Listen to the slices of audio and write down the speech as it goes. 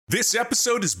This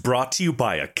episode is brought to you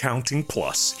by Accounting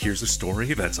Plus. Here's a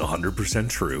story that's 100%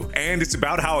 true. And it's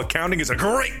about how accounting is a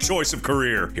great choice of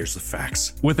career. Here's the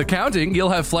facts. With accounting, you'll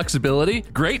have flexibility,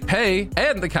 great pay,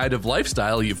 and the kind of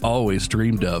lifestyle you've always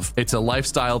dreamed of. It's a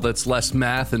lifestyle that's less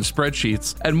math and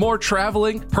spreadsheets, and more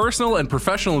traveling, personal and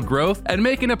professional growth, and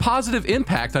making a positive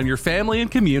impact on your family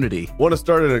and community. Want to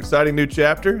start an exciting new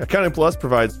chapter? Accounting Plus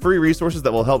provides free resources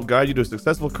that will help guide you to a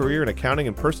successful career in accounting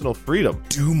and personal freedom.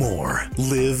 Do more.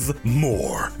 Live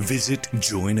more. Visit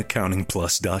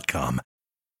joinaccountingplus.com.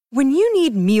 When you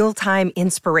need mealtime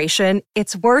inspiration,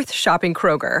 it's worth shopping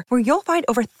Kroger, where you'll find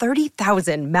over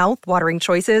 30,000 mouth-watering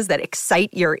choices that excite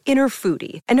your inner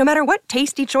foodie. And no matter what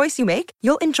tasty choice you make,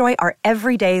 you'll enjoy our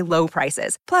everyday low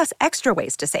prices, plus extra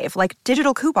ways to save, like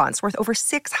digital coupons worth over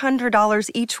 $600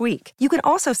 each week. You can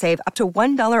also save up to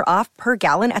 $1 off per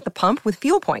gallon at the pump with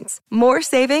fuel points. More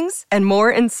savings and more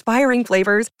inspiring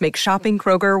flavors make shopping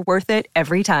Kroger worth it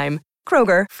every time.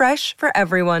 Kroger, fresh for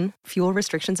everyone. Fuel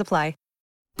restrictions apply.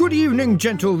 Good evening,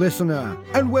 gentle listener,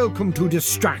 and welcome to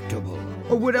Distractable,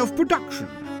 a Wood Elf production.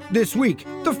 This week,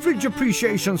 the Fridge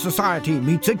Appreciation Society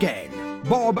meets again.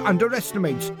 Bob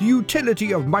underestimates the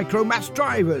utility of micromass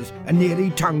drivers and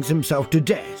nearly tongues himself to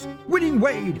death. Winning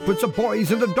Wade puts the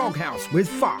boys in the doghouse with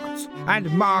farts. And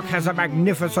Mark has a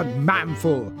magnificent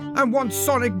manful and wants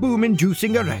sonic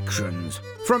boom-inducing erections.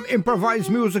 From improvised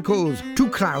musicals to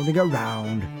clowning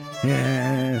around.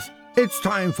 Yes, it's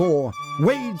time for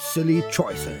Wade's Silly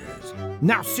Choices.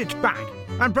 Now sit back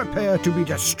and prepare to be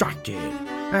distracted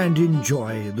and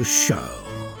enjoy the show.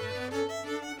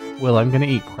 Will, I'm going to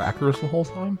eat crackers the whole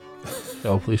time,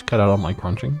 so please cut out all my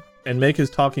crunching. And make his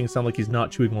talking sound like he's not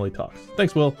chewing while he talks.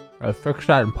 Thanks, Will. Fix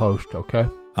that in post, okay?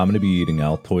 I'm going to be eating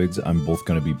Altoids. I'm both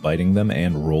going to be biting them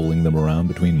and rolling them around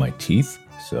between my teeth.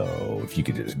 So if you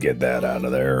could just get that out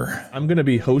of there. I'm going to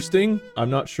be hosting.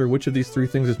 I'm not sure which of these three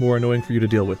things is more annoying for you to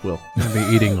deal with, Will. I'm going to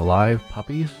be eating live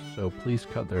puppies, so please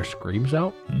cut their screams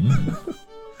out.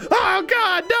 Oh,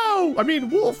 God, no! I mean,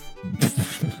 wolf.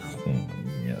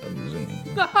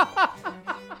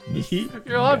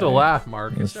 You're allowed to laugh,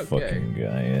 Mark. This It's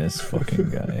okay. fucking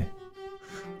guy.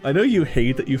 I know you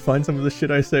hate that you find some of the shit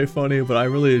I say funny, but I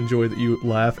really enjoy that you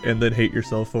laugh and then hate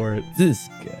yourself for it. This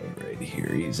guy right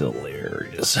here, he's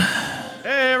hilarious.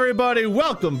 Hey everybody,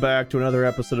 welcome back to another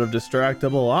episode of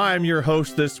Distractable. I'm your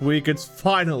host this week. It's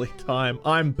finally time.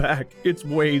 I'm back. It's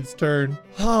Wade's turn.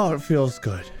 Oh, it feels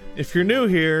good. If you're new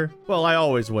here, well, I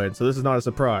always win, so this is not a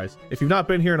surprise. If you've not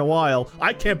been here in a while,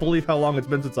 I can't believe how long it's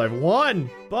been since I've won.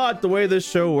 But the way this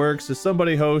show works is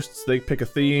somebody hosts, they pick a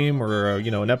theme or,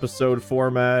 an episode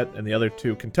format, and the other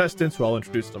two contestants, who I'll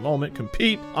introduce in a moment,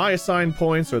 compete. I assign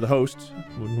points, or the host,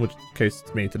 in which case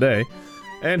it's me today,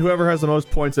 and whoever has the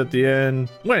most points at the end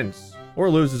wins. Or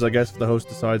loses, I guess, if the host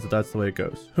decides that that's the way it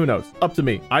goes. Who knows? Up to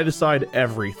me. I decide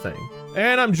everything.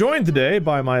 And I'm joined today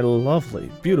by my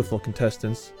lovely, beautiful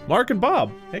contestants, Mark and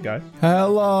Bob. Hey, guys.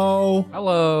 Hello.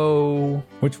 Hello.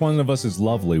 Which one of us is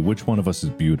lovely? Which one of us is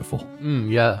beautiful?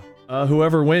 Yeah.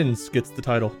 Whoever wins gets the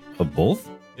title. Of both?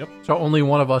 So only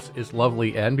one of us is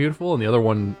lovely and beautiful, and the other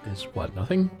one is what?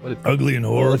 Nothing? What? Ugly and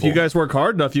horrible. Well, if you guys work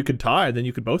hard enough, you could tie, then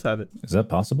you could both have it. Is that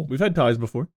possible? We've had ties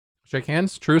before. Shake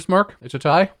hands. Truce, Mark. It's a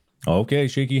tie. Okay,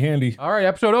 shaky handy. All right,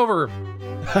 episode over.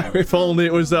 If only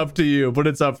it was up to you, but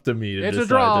it's up to me to It's decide a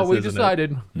draw. this, We isn't it?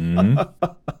 decided.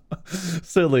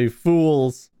 Silly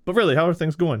fools. But really, how are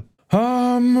things going?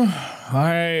 Wow,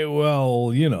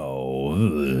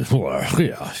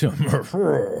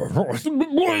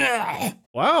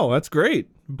 that's great.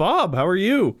 Bob, how are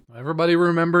you? Everybody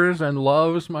remembers and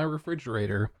loves my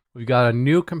refrigerator. We've got a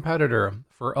new competitor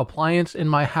for appliance in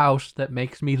my house that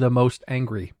makes me the most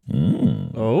angry.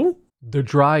 Oh? The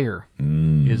dryer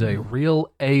is a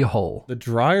real a-hole. The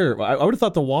dryer. I would have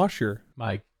thought the washer.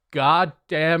 My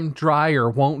goddamn dryer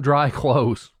won't dry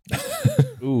clothes.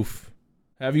 Oof.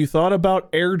 Have you thought about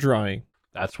air drying?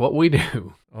 That's what we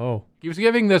do. Oh. Keeps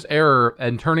giving this error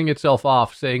and turning itself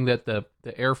off, saying that the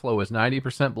airflow is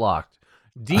 90% blocked.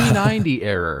 D90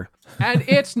 error. And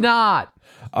it's not.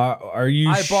 Are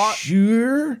you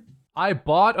sure? I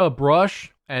bought a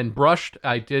brush and brushed.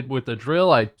 I did with the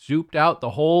drill. I zooped out the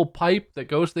whole pipe that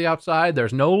goes to the outside.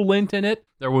 There's no lint in it.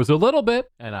 There was a little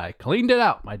bit, and I cleaned it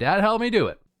out. My dad helped me do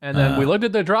it. And then we looked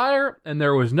at the dryer, and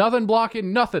there was nothing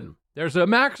blocking nothing. There's a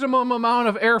maximum amount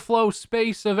of airflow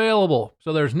space available.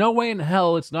 So there's no way in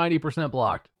hell it's 90%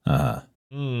 blocked.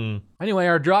 Anyway,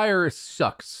 our dryer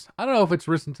sucks. I don't know if it's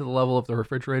risen to the level of the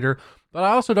refrigerator, but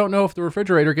I also don't know if the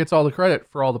refrigerator gets all the credit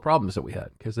for all the problems that we had,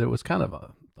 because it was kind of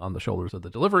on the shoulders of the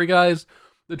delivery guys.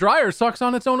 The dryer sucks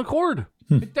on its own accord.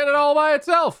 It did it all by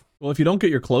itself. Well, if you don't get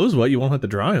your clothes wet, you won't have to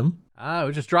dry them.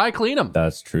 We just dry clean them.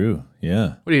 That's true.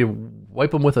 Yeah. What do you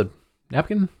wipe them with a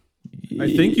napkin?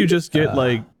 I think you just get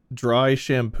like dry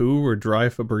shampoo or dry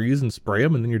Febreze and spray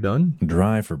them, and then you're done.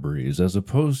 Dry Febreze as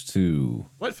opposed to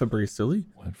Wet Febreze, silly.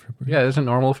 wet Febreze. Yeah, isn't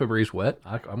normal Febreze wet?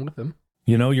 I'm with them.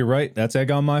 You know, you're right. That's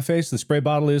egg on my face. The spray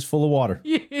bottle is full of water.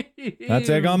 That's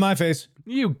egg on my face.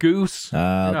 You goose.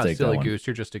 I'll You're not take a silly that one. goose.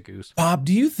 You're just a goose. Bob,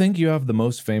 do you think you have the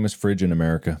most famous fridge in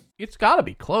America? It's got to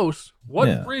be close. What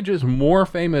Yeah. fridge is more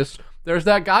famous? There's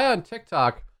that guy on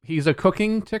TikTok. He's a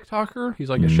cooking TikToker. He's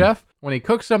like a chef. When he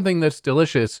cooks something that's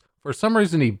delicious, for some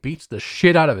reason he beats the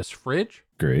shit out of his fridge.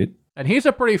 Great. And he's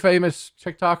a pretty famous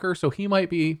TikToker, so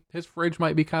his fridge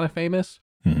might be kind of famous.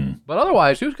 But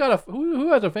otherwise, who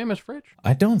has a famous fridge?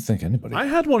 I don't think anybody. I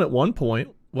had one at one point.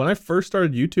 When I first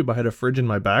started YouTube, I had a fridge in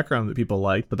my background that people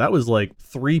liked, but that was like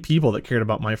 3 people that cared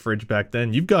about my fridge back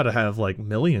then. You've got to have like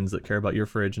millions that care about your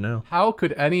fridge now. How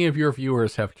could any of your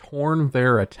viewers have torn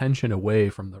their attention away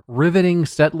from the riveting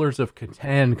Settlers of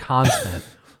Catan content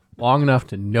long enough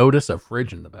to notice a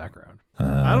fridge in the background?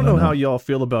 I don't know how y'all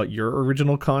feel about your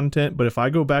original content, but if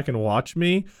I go back and watch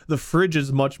me, the fridge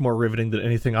is much more riveting than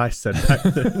anything I said back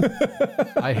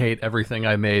then. I hate everything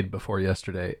I made before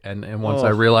yesterday, and once I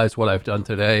realize what I've done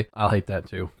today, I'll hate that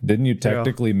too. Didn't you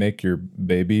technically make your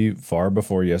baby far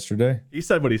before yesterday? He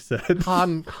said what he said.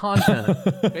 Content,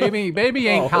 baby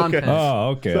ain't okay. content. Oh,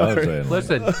 okay. I was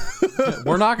saying, Listen,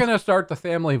 we're not gonna start the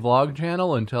family vlog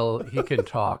channel until he can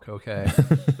talk. Okay,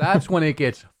 that's when it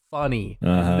gets funny,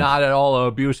 not at all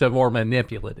abusive or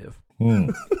manipulative.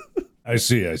 I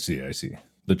see.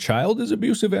 The child is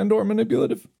abusive and or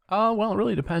manipulative? Well, it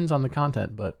really depends on the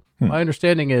content, but my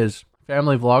understanding is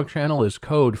family vlog channel is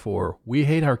code for we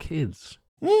hate our kids.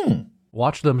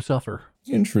 Watch them suffer.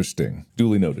 Interesting.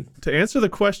 Duly noted. To answer the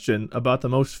question about the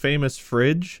most famous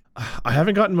fridge, I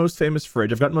haven't gotten most famous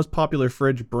fridge. I've gotten most popular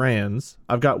fridge brands.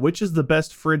 I've got which is the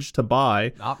best fridge to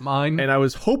buy. Not mine. And I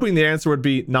was hoping the answer would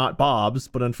be not Bob's,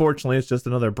 but unfortunately it's just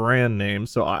another brand name.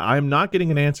 So I'm not getting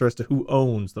an answer as to who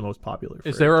owns the most popular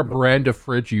fridge. Is there a brand of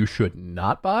fridge you should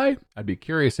not buy? I'd be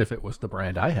curious if it was the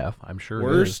brand I have. I'm sure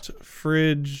Worst it is.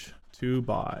 fridge to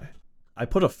buy. I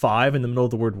put a 5 in the middle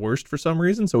of the word worst for some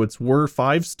reason, so it's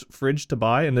five's fridge to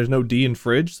buy, and there's no D in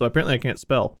fridge, so apparently I can't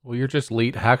spell. Well, you're just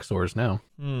elite hacksaws now.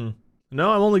 No,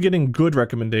 I'm only getting good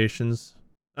recommendations.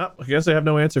 Oh, I guess I have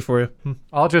no answer for you.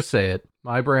 I'll just say it.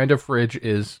 My brand of fridge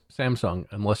is Samsung,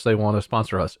 unless they want to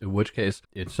sponsor us, in which case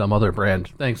it's some other brand.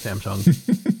 Thanks,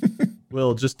 Samsung.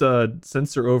 Will, just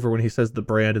censor over when he says the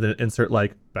brand and then insert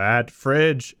like bad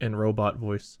fridge in robot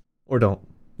voice. Or don't.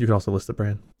 You can also list the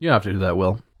brand. You don't have to do that,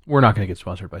 Will. We're not going to get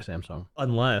sponsored by Samsung.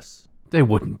 Unless. They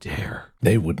wouldn't dare.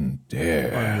 They wouldn't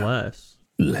dare. Unless.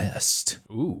 Lest.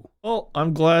 Ooh. Well,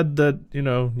 I'm glad that,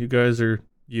 you guys are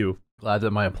you. Glad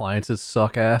that my appliances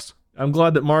suck ass. I'm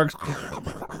glad that Mark's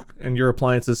and your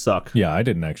appliances suck. Yeah, I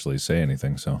didn't actually say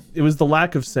anything, so. It was the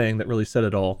lack of saying that really said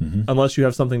it all. Unless you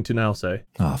have something to now say.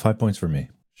 5 points for me.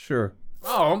 Sure.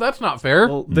 Oh, that's not fair.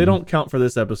 Well, they don't count for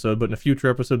this episode, but in a future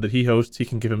episode that he hosts, he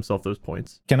can give himself those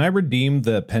points. Can I redeem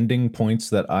the pending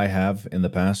points that I have in the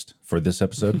past for this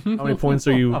episode? How many points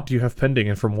do you have pending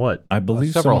and from what? I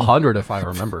believe Several some- hundred, if I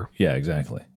remember. Yeah,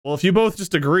 exactly. Well, if you both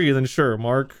just agree, then sure,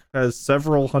 Mark has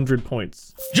several hundred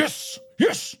points. Yes!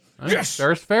 Yes! Yes!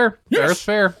 Fair's fair. Yes! Fair's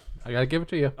fair. I gotta give it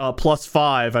to you. Plus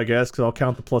 5, I guess, because I'll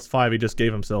count the plus 5 he just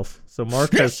gave himself. So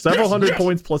Mark has several hundred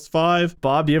points plus 5.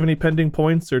 Bob, do you have any pending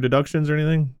points or deductions or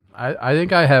anything? I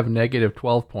think I have negative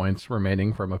 12 points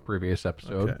remaining from a previous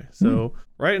episode. Okay, so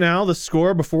right now the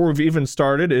score before we've even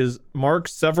started is Mark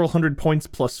several hundred points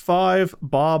plus 5,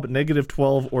 Bob negative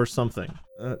 12 or something.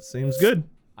 That seems good.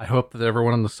 I hope that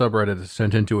everyone on the subreddit is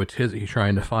sent into a tizzy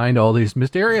trying to find all these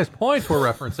mysterious points we're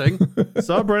referencing.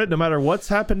 Subreddit, no matter what's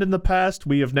happened in the past,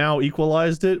 we have now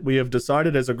equalized it. We have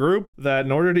decided as a group that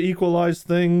in order to equalize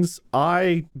things,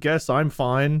 I guess I'm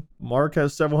fine. Mark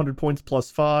has several hundred points plus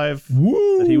 5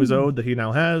 that he was owed that he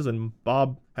now has, and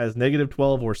Bob has negative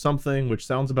 12 or something, which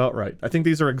sounds about right. I think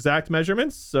these are exact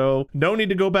measurements, so no need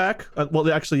to go back.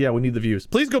 Well, actually, yeah, we need the views.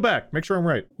 Please go back. Make sure I'm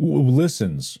right.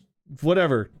 Listens.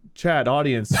 Whatever. Chat,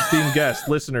 audience, esteemed guests,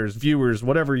 listeners, viewers,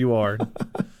 whatever you are.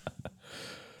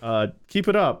 Keep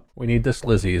it up. We need the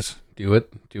slizzies. Do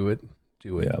it.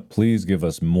 Yeah, please give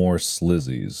us more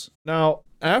slizzies. Now,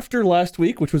 after last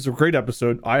week, which was a great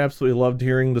episode, I absolutely loved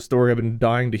hearing the story. I've been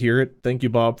dying to hear it. Thank you,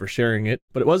 Bob, for sharing it.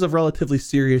 But it was a relatively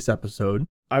serious episode.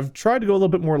 I've tried to go a little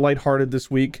bit more lighthearted this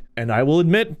week, and I will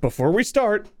admit, before we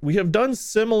start, we have done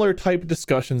similar type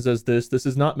discussions as this. This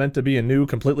is not meant to be a new,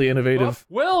 completely innovative...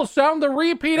 Will, sound the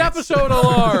repeat episode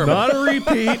alarm. Not a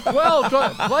repeat. Will,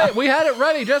 play it. We had it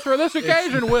ready just for this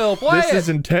occasion, Will. Play it. This is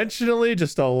intentionally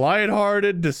just a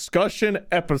lighthearted discussion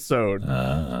episode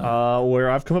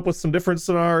where I've come up with some different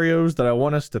scenarios that I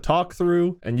want us to talk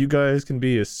through, and you guys can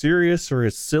be as serious or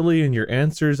as silly in your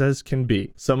answers as can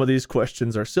be. Some of these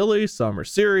questions are silly, some are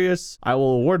serious. I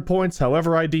will award points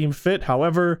however I deem fit.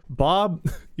 However, Bob,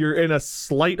 you're in a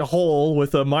slight hole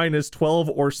with a minus 12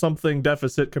 or something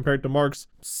deficit compared to Mark's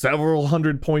several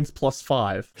hundred points plus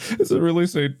 5. Does it really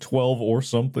say 12 or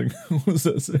something? What does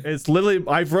that say? It's literally,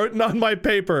 I've written on my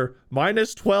paper,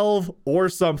 minus 12 or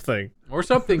something. Or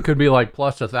something could be like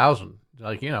plus 1,000.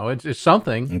 Like, it's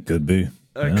something. It could be.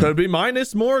 It could be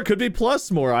minus more, it could be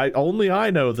plus more. Only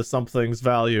I know the something's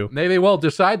value. Maybe we'll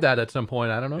decide that at some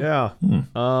point. I don't know. Yeah.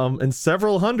 And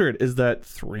several hundred, is that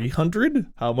 300?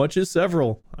 How much is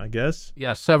several, I guess?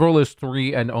 Yeah, several is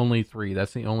 3 and only 3.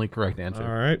 That's the only correct answer.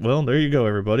 All right. Well, there you go,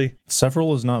 everybody.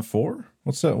 Several is not 4?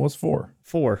 What's that? What's 4?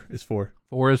 4 is 4.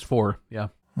 4 is 4. Yeah.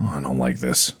 Oh, I don't like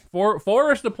this.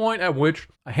 4 is the point at which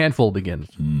a handful begins.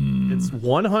 It's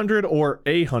 100 or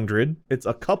 100. It's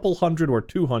a couple hundred or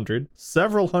 200,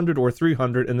 several hundred or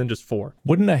 300, and then just 4.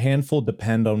 Wouldn't a handful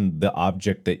depend on the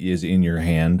object that is in your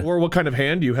hand? Or what kind of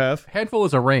hand you have. Handful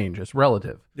is a range. It's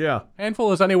relative. Yeah.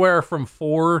 Handful is anywhere from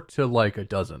 4 to like a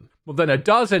dozen. Well, then a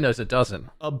dozen is a dozen.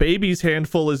 A baby's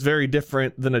handful is very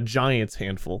different than a giant's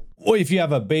handful. Well, if you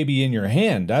have a baby in your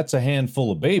hand, that's a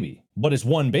handful of baby, but it's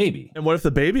one baby. And what if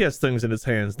the baby has things in its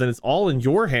hands? Then it's all in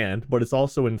your hand, but it's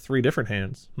also in 3 different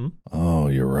hands. Oh,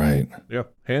 you're right. Yeah.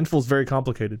 Handful's very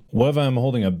complicated. What if I'm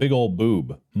holding a big old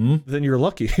boob? Then you're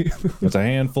lucky. It's a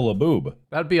handful of boob.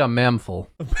 That'd be a mamful.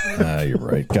 You're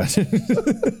right. Gotcha.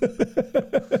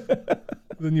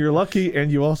 Then you're lucky,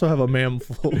 and you also have a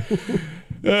mamful.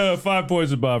 5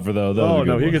 points to Bob for though. Oh,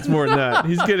 no, he gets more than that.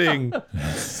 He's getting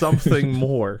something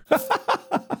more.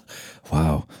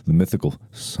 Wow, the mythical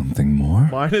something more.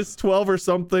 Minus 12 or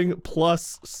something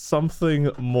plus something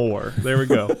more. There we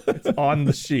go. It's on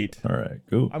the sheet. All right,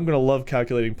 cool. I'm going to love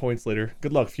calculating points later.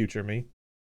 Good luck, future me.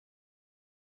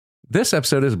 This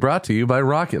episode is brought to you by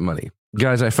Rocket Money.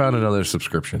 Guys, I found another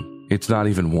subscription. It's not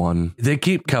even one. They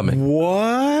keep coming.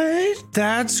 What?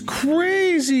 That's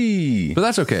crazy. But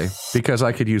that's okay, because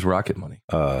I could use Rocket Money.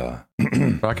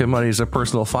 Rocket Money is a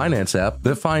personal finance app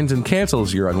that finds and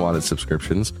cancels your unwanted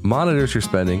subscriptions, monitors your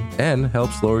spending, and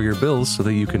helps lower your bills so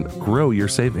that you can grow your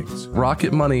savings.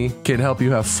 Rocket Money can help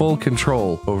you have full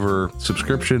control over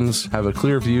subscriptions, have a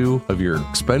clear view of your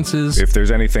expenses. If there's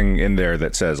anything in there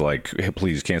that says like, hey,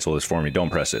 please cancel this for me,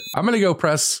 don't press it. I'm going to go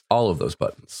press all of those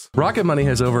buttons. Rocket Money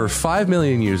has over 5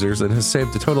 million users and has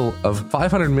saved a total of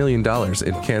 $500 million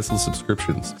in canceled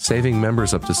subscriptions, saving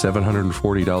members up to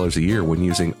 $740 a year when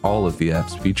using all of the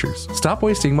app's features. Stop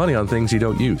wasting money on things you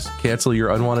don't use. Cancel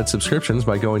your unwanted subscriptions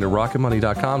by going to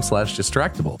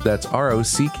rocketmoney.com/distractible. That's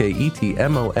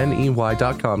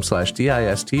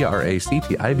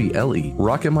ROCKETMONEY.com/DISTRACTIBLE.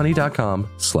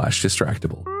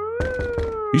 Rocketmoney.com/distractible.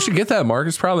 You should get that, Mark.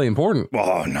 It's probably important.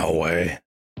 Oh, no way.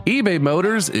 eBay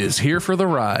Motors is here for the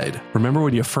ride. Remember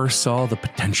when you first saw the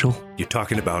potential? You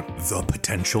talking about the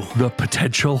potential? The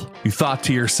potential? You thought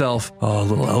to yourself, oh, a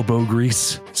little elbow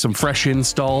grease, some fresh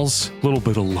installs, a little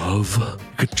bit of love. You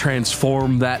could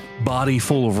transform that body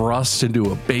full of rust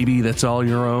into a baby that's all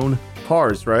your own.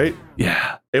 Cars, right?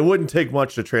 Yeah. It wouldn't take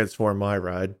much to transform my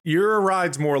ride. Your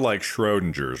ride's more like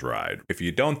Schrodinger's ride. If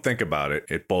you don't think about it,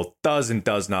 it both does and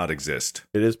does not exist.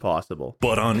 It is possible.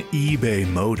 But on eBay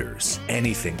Motors,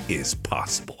 anything is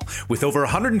possible. With over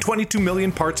 122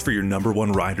 million parts for your number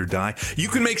one ride or die, you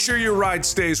can make sure your ride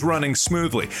stays running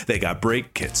smoothly. They got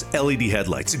brake kits, LED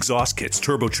headlights, exhaust kits,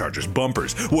 turbochargers,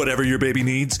 bumpers, whatever your baby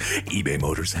needs, eBay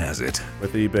Motors has it.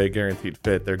 With eBay Guaranteed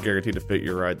Fit, they're guaranteed to fit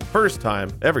your ride the first time,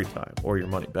 every time, or your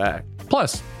money back.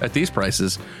 Plus, at these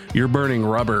prices, you're burning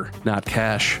rubber, not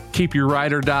cash. Keep your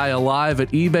ride or die alive at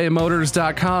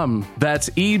ebaymotors.com. That's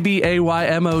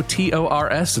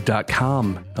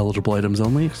ebaymotors.com. Eligible items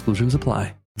only, exclusions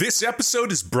apply. This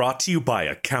episode is brought to you by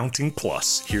Accounting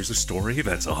Plus. Here's a story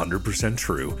that's 100%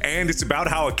 true. And it's about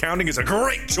how accounting is a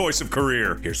great choice of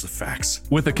career. Here's the facts.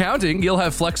 With accounting, you'll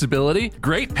have flexibility,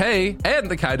 great pay, and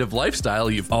the kind of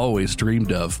lifestyle you've always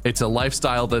dreamed of. It's a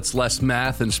lifestyle that's less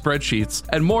math and spreadsheets,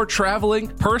 and more traveling,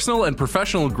 personal and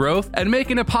professional growth, and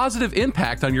making a positive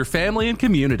impact on your family and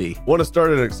community. Want to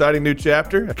start an exciting new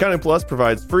chapter? Accounting Plus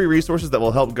provides free resources that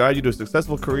will help guide you to a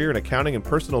successful career in accounting and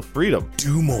personal freedom.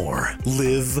 Do more.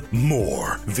 Live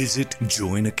more. Visit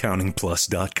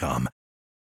joinaccountingplus.com.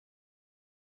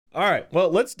 All right, well,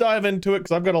 let's dive into it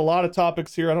because I've got a lot of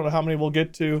topics here. I don't know how many we'll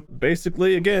get to.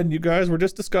 Basically, again, you guys were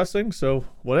just discussing, so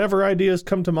whatever ideas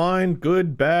come to mind,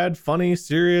 good, bad, funny,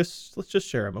 serious, let's just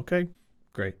share them, okay?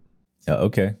 Great.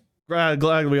 Okay.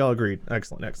 Glad we all agreed.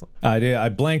 Excellent. I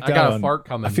blanked out. I got a fart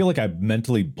coming. I feel like I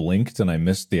mentally blinked and I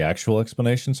missed the actual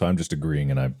explanation, so I'm just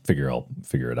agreeing, and I figure I'll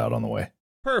figure it out on the way.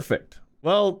 Perfect.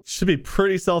 Well, should be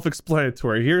pretty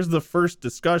self-explanatory. Here's the first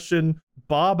discussion.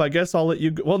 Bob, I guess I'll let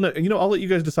you go. Well, no, I'll let you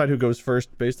guys decide who goes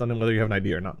first based on whether you have an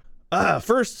idea or not.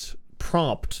 First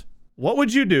prompt. What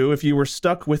would you do if you were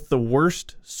stuck with the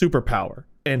worst superpower?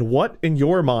 And what, in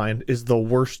your mind, is the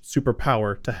worst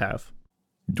superpower to have?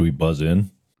 Do we buzz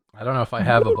in? I don't know if I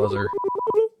have a buzzer.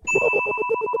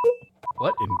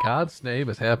 What in God's name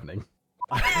is happening?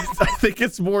 I think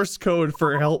it's Morse code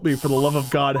for help me, for the love of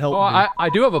God, help Oh, me. I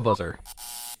do have a buzzer.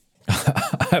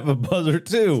 I have a buzzer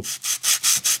too.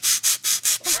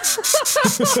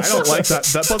 I don't like that.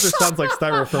 That buzzer sounds like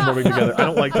styrofoam rubbing together. I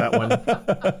don't like that one.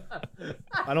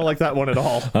 I don't like that one at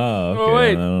all. Oh, okay. Oh,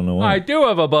 wait. I don't know why. I do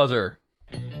have a buzzer.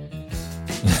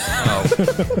 Oh.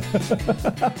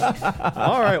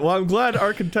 All right. Well, I'm glad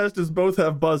our contestants both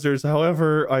have buzzers.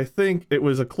 However, I think it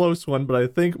was a close one, but I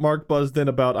think Mark buzzed in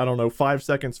about, 5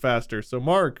 seconds faster. So,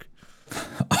 Mark.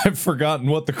 I've forgotten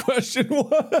what the question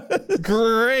was.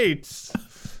 Great.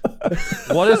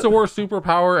 What is the worst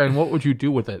superpower, and what would you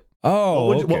do with it?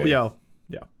 Oh, okay. Yeah.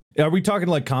 Are we talking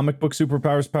like comic book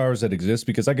powers that exist?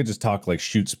 Because I could just talk like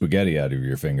shoot spaghetti out of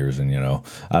your fingers and,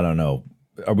 I don't know.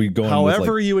 Are we going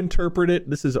However with, you interpret it,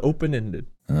 this is open-ended.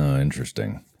 Oh,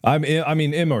 interesting. I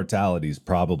mean, immortality is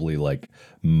probably like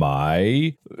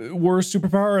my worst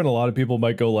superpower, and a lot of people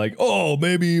might go like, oh,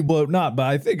 maybe, but not. But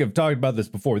I think I've talked about this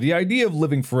before. The idea of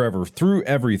living forever through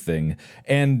everything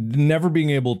and never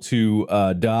being able to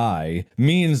die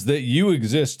means that you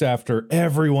exist after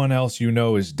everyone else you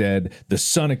know is dead. The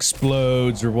sun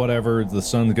explodes or whatever the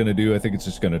sun's going to do. I think it's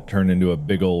just going to turn into a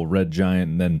big old red giant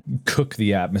and then cook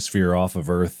the atmosphere off of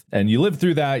Earth. And you live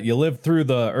through that. You live through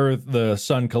the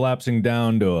sun collapsing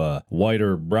down to a white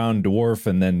or brown dwarf,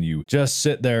 and then you just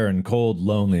sit there in cold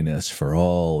loneliness for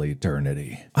all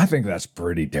eternity. I think that's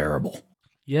pretty terrible.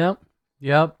 Yep,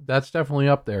 that's definitely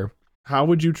up there. How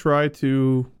would you try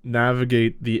to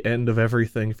navigate the end of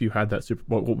everything if you had that super?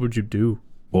 What would you do?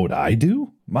 What would I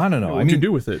do? I don't know. What would you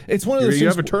do with it? It's one of those You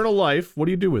things. have eternal life. What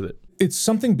do you do with it? It's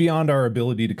something beyond our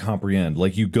ability to comprehend.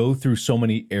 Like, you go through so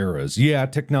many eras. Yeah,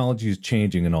 technology is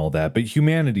changing and all that, but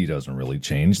humanity doesn't really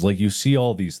change. Like, you see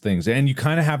all these things, and you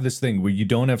kind of have this thing where you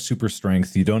don't have super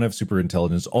strength, you don't have super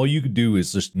intelligence. All you could do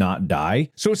is just not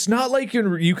die. So it's not like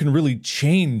you can really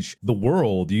change the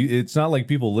world. It's not like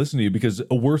people listen to you, because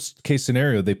a worst case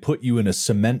scenario, they put you in a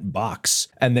cement box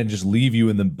and then just leave you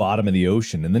in the bottom of the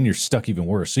ocean, and then you're stuck even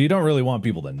worse. So you don't really want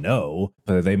people to know,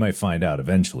 but they might find out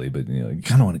eventually. But you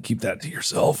kind of want to keep that to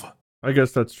yourself. I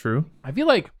guess that's true. I feel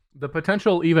like the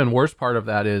potential even worse part of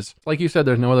that is, like you said,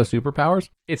 there's no other superpowers.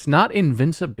 It's not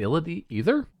invincibility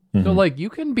either. Mm-hmm. So like, you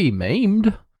can be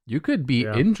maimed. You could be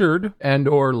injured and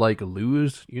or like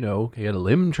lose, get a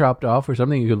limb chopped off or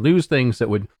something. You could lose things that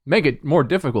would make it more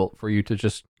difficult for you to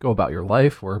just go about your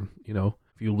life, or,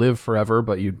 if you live forever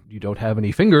but you don't have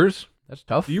any fingers. That's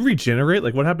tough. Do you regenerate?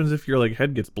 Like, what happens if your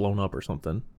head gets blown up or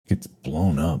something? Gets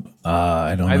blown up?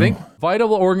 I don't know. I think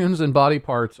vital organs and body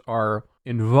parts are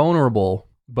invulnerable,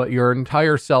 but your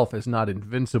entire self is not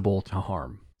invincible to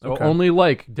harm. So only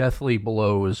like deathly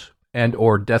blows and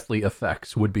or deathly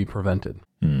effects would be prevented.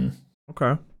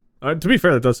 Okay. To be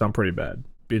fair, that does sound pretty bad,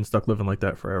 being stuck living like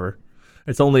that forever.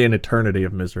 It's only an eternity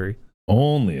of misery.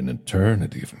 Only an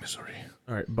eternity of misery.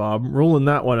 All right, Bob, rolling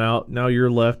that one out. Now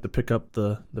you're left to pick up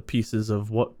the pieces of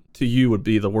what to you would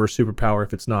be the worst superpower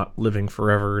if it's not living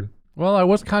forever. Well, I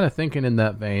was kind of thinking in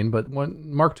that vein, but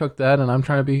when Mark took that, and I'm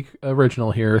trying to be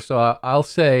original here, so I'll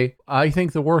say I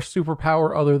think the worst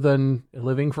superpower other than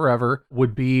living forever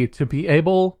would be to be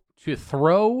able to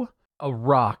throw a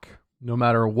rock, no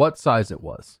matter what size it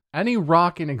was. Any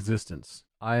rock in existence,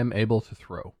 I am able to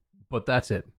throw, but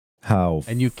that's it. How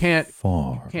and you can't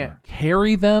far? You can't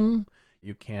carry them.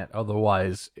 You can't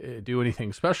otherwise do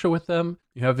anything special with them.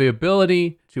 You have the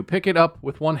ability to pick it up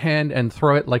with one hand and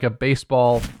throw it like a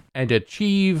baseball and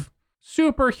achieve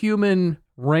superhuman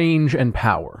range and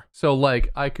power. So like,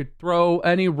 I could throw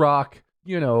any rock,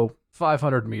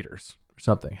 500 meters or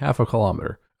something, half a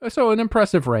kilometer. So an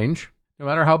impressive range, no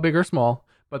matter how big or small,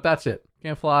 but that's it.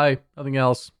 Can't fly, nothing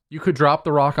else. You could drop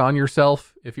the rock on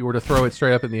yourself. If you were to throw it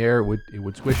straight up in the air, it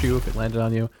would squish you if it landed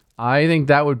on you. I think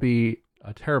that would be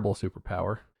a terrible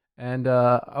superpower. And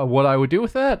what I would do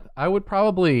with that, I would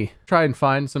probably try and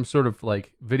find some sort of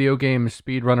like video game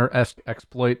speedrunner-esque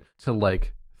exploit to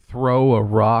like throw a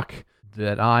rock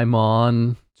that I'm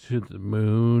on to the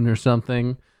moon or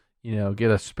something,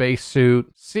 get a spacesuit,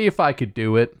 see if I could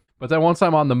do it. But then once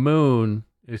I'm on the moon,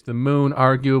 is the moon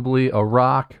arguably a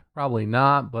rock? Probably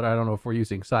not, but I don't know if we're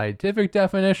using scientific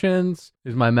definitions.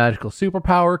 Is my magical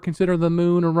superpower consider the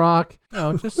moon a rock?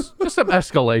 Just some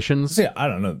escalations. Yeah, I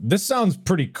don't know. This sounds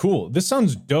pretty cool. This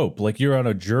sounds dope. Like you're on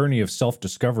a journey of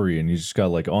self-discovery and you just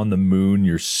got like on the moon,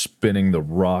 you're spinning the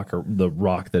rock that is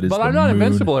the moon. But I'm not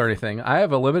invincible or anything. I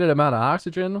have a limited amount of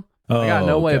oxygen. I got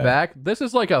no way back. This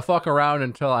is like a fuck around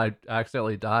until I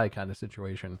accidentally die kind of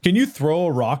situation. Can you throw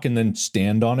a rock and then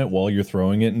stand on it while you're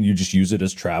throwing it and you just use it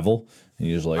as travel? And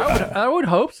you just like I would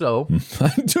hope so.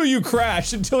 Until you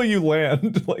crash, until you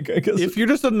land. Like I guess if you're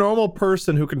just a normal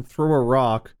person who can throw a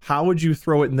rock, how would you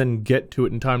throw it and then get to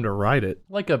it in time to ride it?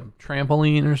 Like a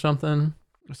trampoline or something.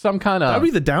 Some kind of... That'd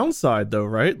be the downside though,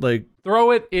 right? Like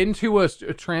throw it into a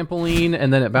trampoline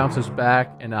and then it bounces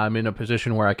back and I'm in a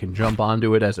position where I can jump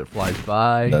onto it as it flies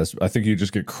by. I think you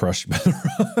just get crushed by the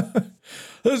rock.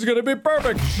 This is gonna be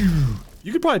perfect.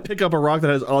 You could probably pick up a rock that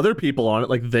has other people on it.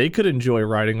 Like they could enjoy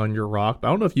riding on your rock. But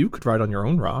I don't know if you could ride on your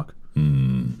own rock.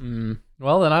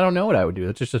 Well, then I don't know what I would do.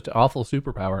 It's just an awful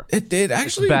superpower. It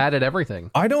actually... It's bad at everything.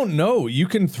 I don't know. You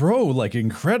can throw like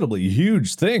incredibly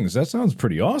huge things. That sounds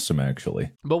pretty awesome,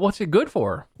 actually. But what's it good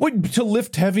for? What, to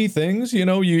lift heavy things?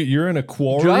 You're in a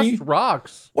quarry. Just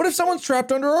rocks. What if someone's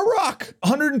trapped under a rock?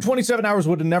 127 hours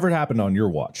would have never happened on your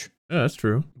watch. Yeah, that's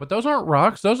true. But those aren't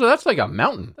rocks. That's like a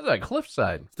mountain. That's like a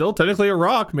cliffside. Still technically a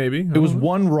rock, maybe. It was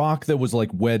one rock that was like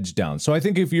wedged down. So I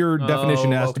think if your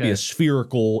definition has to be a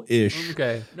spherical-ish,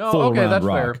 okay, full-around that's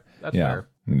rock. fair. That's fair.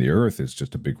 The Earth is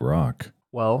just a big rock.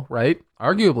 Well, right?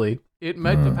 Arguably. It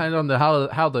might depend on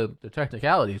how the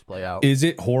technicalities play out. Is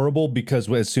it horrible because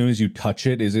as soon as you touch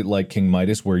it, is it like King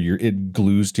Midas where it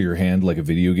glues to your hand like a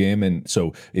video game? And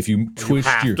so if you twist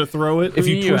have to throw it. If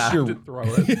you twist have to throw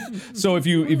it. So if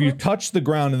you touch the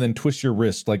ground and then twist your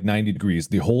wrist like 90 degrees,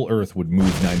 the whole Earth would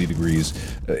move 90 degrees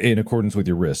in accordance with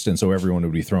your wrist, and so everyone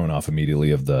would be thrown off immediately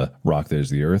of the rock that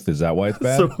is the Earth. Is that why it's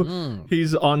bad? So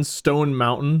he's on Stone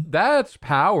Mountain. That's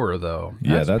power, though.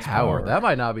 That's power. That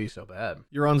might not be so bad.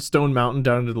 You're on Stone Mountain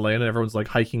down into the land and everyone's like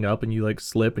hiking up and you like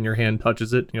slip and your hand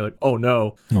touches it and you're like, oh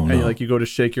no. You go to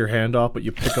shake your hand off, but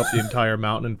you pick up the entire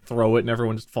mountain and throw it and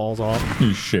everyone just falls off.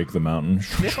 You shake the mountain.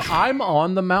 If I'm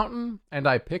on the mountain and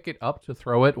I pick it up to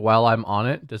throw it while I'm on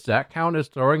it, does that count as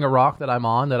throwing a rock that I'm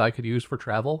on that I could use for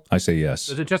travel? I say yes.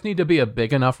 Does it just need to be a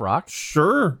big enough rock?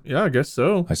 Sure. Yeah, I guess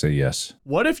so. I say yes.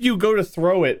 What if you go to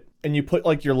throw it and you put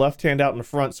like your left hand out in the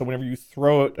front, so whenever you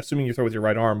throw it, assuming you throw with your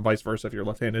right arm, vice versa if you're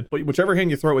left-handed, but whichever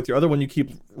hand you throw it with, your other one you keep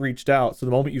reached out, so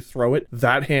the moment you throw it,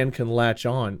 that hand can latch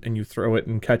on and you throw it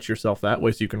and catch yourself that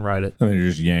way so you can ride it. And then you're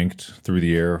just yanked through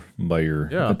the air by your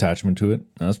attachment to it.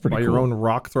 That's pretty cool. By your own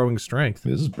rock throwing strength.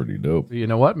 This is pretty dope. You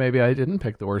know what? Maybe I didn't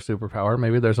pick the worst superpower.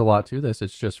 Maybe there's a lot to this.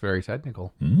 It's just very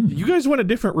technical. You guys went a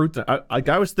different route than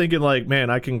I was thinking like,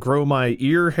 man, I can grow my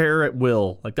ear hair at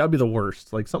will. Like that'd be the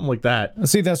worst. Like something like that.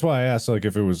 See, that's why I asked like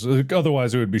if it was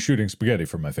otherwise it would be shooting spaghetti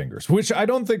from my fingers, which I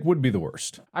don't think would be the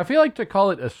worst. I feel like to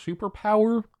call it a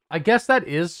superpower, I guess that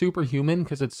is superhuman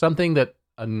because it's something that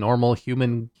a normal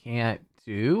human can't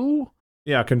do.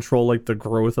 Yeah, control like the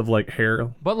growth of like hair.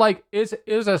 But like, is a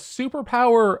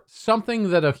superpower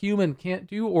something that a human can't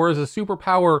do, or is a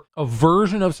superpower a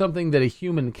version of something that a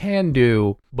human can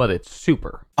do, but it's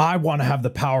super? I want to have the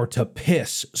power to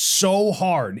piss so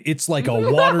hard. It's like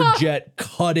a water jet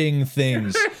cutting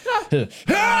things.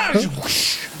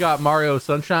 Got Mario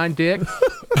Sunshine dick.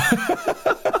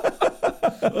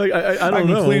 Like I don't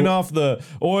can know. Clean off the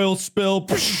oil spill,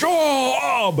 but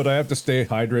I have to stay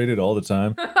hydrated all the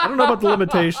time. I don't know about the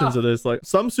limitations of this. Like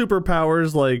some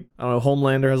superpowers, like I don't know,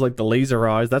 Homelander has like the laser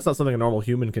eyes. That's not something a normal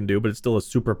human can do, but it's still a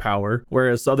superpower.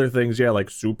 Whereas other things, yeah, like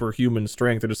superhuman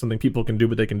strength, are just something people can do,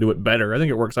 but they can do it better. I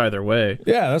think it works either way.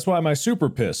 Yeah, that's why my super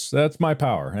piss. That's my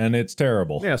power, and it's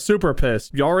terrible. Yeah, super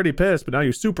pissed. You already pissed, but now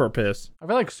you super piss. I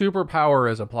feel like superpower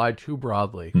is applied too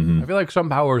broadly. I feel like some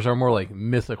powers are more like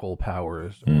mythical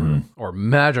powers or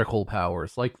magical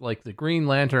powers, like the Green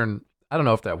Lantern. I don't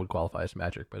know if that would qualify as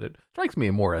magic, but it strikes me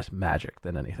more as magic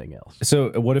than anything else. So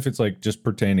what if it's like just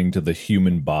pertaining to the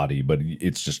human body, but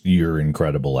it's just you're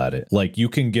incredible at it? Like you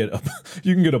can get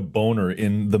a boner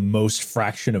in the most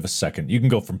fraction of a second. You can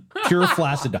go from pure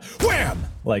flaccid to wham!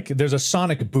 Like there's a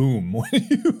sonic boom when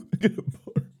you get a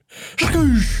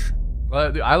boner.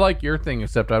 I like your thing,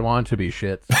 except I want it to be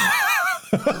shit.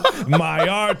 My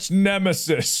arch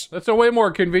nemesis. That's a way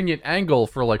more convenient angle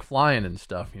for like flying and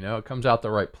stuff, you know? It comes out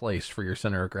the right place for your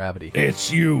center of gravity.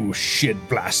 It's you, shit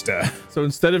blaster. So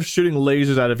instead of shooting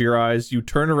lasers out of your eyes, you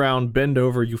turn around, bend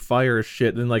over, you fire a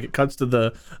shit, and like it cuts to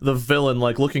the villain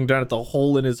like looking down at the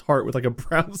hole in his heart with like a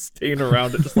brown stain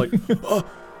around it, just like, oh,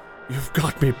 you've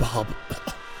got me, Bob.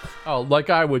 Oh, like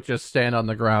I would just stand on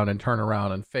the ground and turn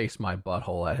around and face my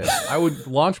butthole at him. I would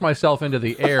launch myself into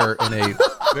the air in a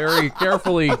very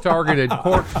carefully targeted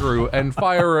corkscrew and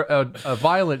fire a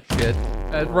violent shit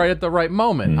right at the right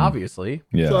moment, obviously.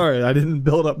 Yeah. Sorry, I didn't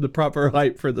build up the proper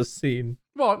hype for the scene.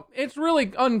 Well, it's really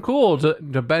uncool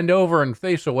to bend over and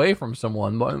face away from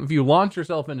someone, but if you launch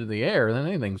yourself into the air, then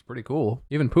anything's pretty cool,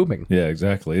 even pooping. Yeah,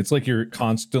 exactly. It's like you're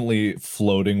constantly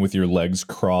floating with your legs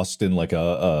crossed in like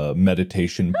a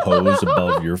meditation pose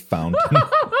above your fountain.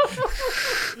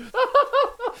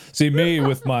 See, me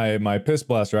with my piss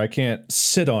blaster, I can't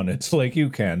sit on it like you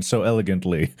can so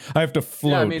elegantly. I have to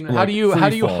float. Yeah, I mean, like how do you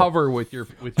free fall. hover with your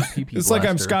pee-pee It's blaster? like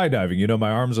I'm skydiving. You know,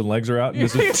 my arms and legs are out. And You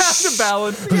this have is to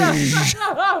balance.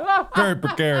 Yeah. very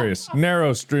precarious,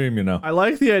 narrow stream. You know. I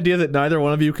like the idea that neither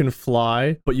one of you can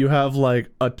fly, but you have like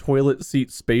a toilet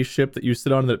seat spaceship that you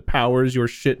sit on that powers your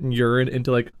shit and urine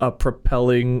into like a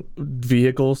propelling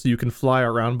vehicle, so you can fly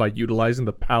around by utilizing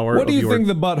the power. What do you your... think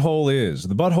the butthole is?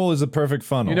 The butthole is the perfect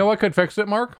funnel. You know what could fix it,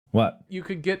 Mark? What? You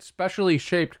could get specially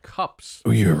shaped cups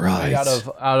Oh, you're right. made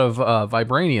out of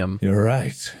vibranium You're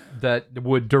right. that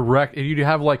would direct. You'd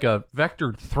have like a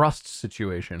vectored thrust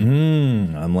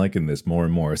situation. I'm liking this more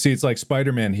and more. See, it's like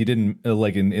Spider-Man. He didn't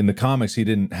like in the comics. He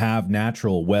didn't have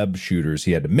natural web shooters.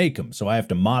 He had to make them. So I have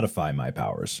to modify my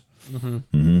powers.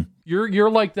 You're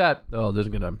like that. Oh, this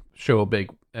is gonna show a big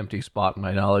empty spot in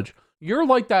my knowledge. You're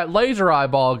like that laser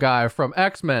eyeball guy from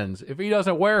X-Men's. If he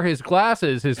doesn't wear his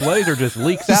glasses, his laser just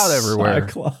leaks out everywhere.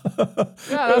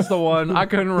 Yeah, that's the one. I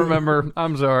couldn't remember.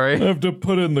 I'm I sorry. have to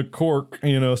put in the cork,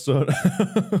 you know. So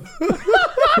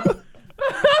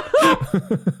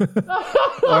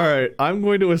All right, I'm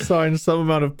going to assign some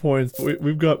amount of points.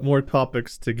 We've got more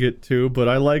topics to get to, but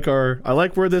I like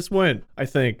where this went. I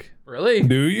think Really?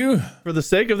 do you? for the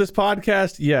sake of this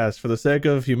podcast, yes. For the sake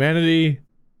of humanity,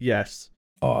 yes.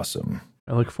 Awesome.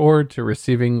 I look forward to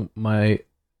receiving my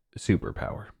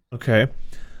superpower. Okay.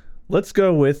 Let's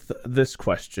go with this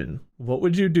question. What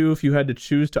would you do if you had to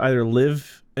choose to either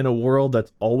live in a world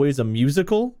that's always a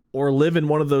musical or live in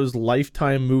one of those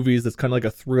Lifetime movies that's kind of like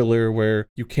a thriller where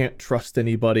you can't trust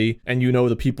anybody and you know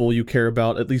the people you care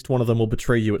about, at least one of them will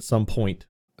betray you at some point?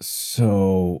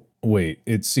 So wait,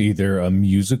 it's either a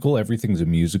musical, everything's a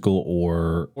musical,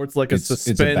 or Or it's like a suspense.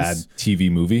 It's a bad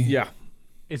TV movie. Yeah.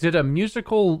 Is it a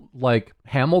musical like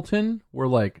Hamilton, where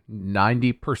like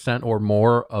 90% or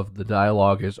more of the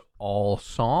dialogue is all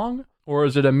song? Or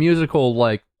is it a musical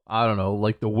like, I don't know,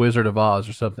 like The Wizard of Oz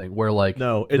or something, where like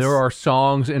No, it's there are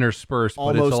songs interspersed,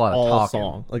 but it's almost a lot of all talking?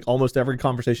 song. Like almost every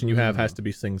conversation you have has to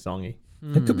be sing-songy.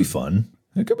 It could be fun.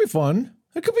 It could be fun.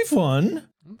 It could be fun.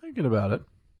 I'm thinking about it.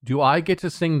 Do I get to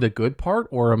sing the good part,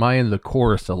 or am I in the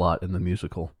chorus a lot in the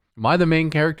musical? Am I the main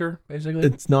character, basically?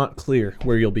 It's not clear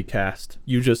where you'll be cast.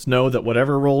 You just know that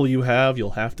whatever role you have,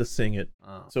 you'll have to sing it.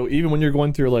 So even when you're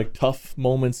going through like tough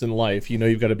moments in life, you know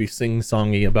you've got to be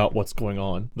sing-songy about what's going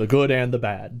on, the good and the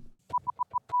bad.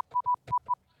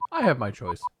 I have my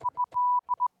choice.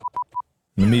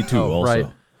 Me too. Oh,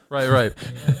 also. Right.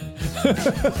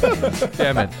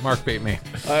 Damn it, Mark beat me.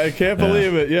 I can't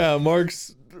believe it. Yeah,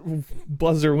 Mark's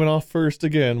buzzer went off first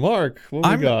again. Mark, what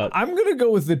we got? I'm gonna go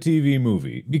with the TV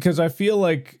movie because I feel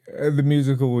like the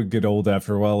musical would get old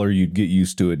after a while, or you'd get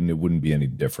used to it and it wouldn't be any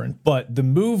different. But the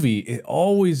movie, it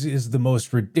always is the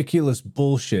most ridiculous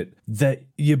bullshit that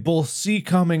you both see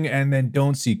coming and then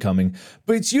don't see coming.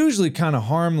 But it's usually kind of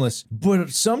harmless, but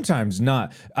sometimes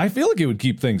not. I feel like it would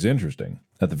keep things interesting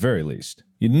at the very least.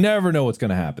 You never know what's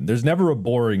gonna happen. There's never a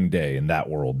boring day in that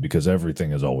world because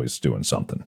everything is always doing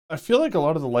something. I feel like a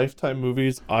lot of the Lifetime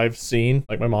movies I've seen,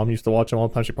 like my mom used to watch them all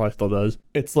the time, she probably still does.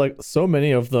 It's like so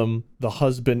many of them, the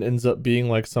husband ends up being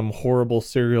like some horrible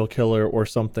serial killer or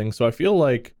something. So I feel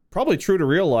like, probably true to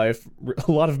real life,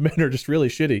 a lot of men are just really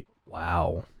shitty.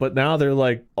 Wow. But now they're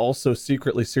like also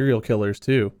secretly serial killers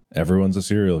too. Everyone's a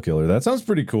serial killer. That sounds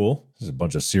pretty cool. There's a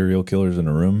bunch of serial killers in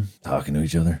a room talking to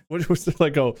each other. What was it,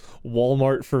 like a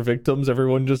Walmart for victims?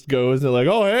 Everyone just goes and they're like,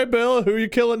 oh, hey, Bill, who are you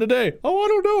killing today? Oh, I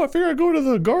don't know. I figure I'd go to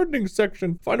the gardening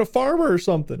section, find a farmer or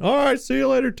something. All right, see you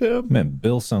later, Tim. Man,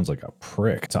 Bill sounds like a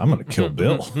prick. I'm going to kill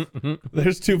Bill.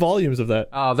 There's 2 volumes of that.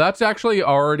 That's actually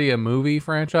already a movie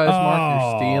franchise, Mark.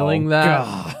 You're stealing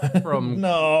that God. from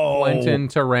No. Quentin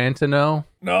Tarantino.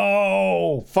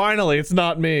 No. Finally, it's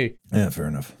not me. Yeah, fair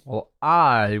enough. Well,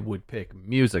 I would pick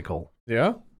musical.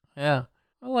 Yeah? Yeah,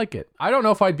 I like it. I don't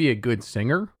know if I'd be a good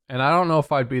singer, and I don't know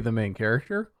if I'd be the main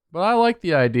character, but I like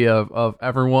the idea of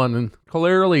everyone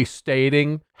clearly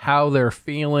stating how they're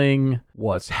feeling,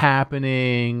 what's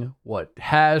happening, what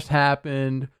has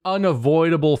happened,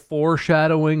 unavoidable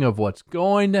foreshadowing of what's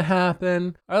going to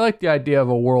happen. I like the idea of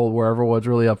a world where everyone's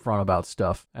really upfront about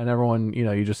stuff, and everyone,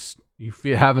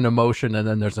 you have an emotion, and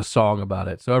then there's a song about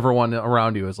it. So everyone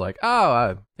around you is like,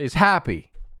 oh, he's happy.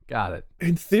 Got it.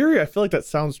 In theory, I feel like that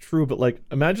sounds true, but like,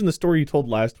 imagine the story you told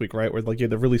last week, right? Where like you had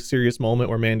the really serious moment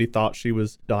where Mandy thought she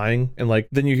was dying, and like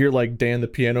then you hear like Dan the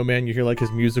piano man, you hear like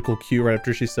his musical cue right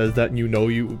after she says that,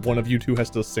 and one of you two has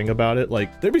to sing about it.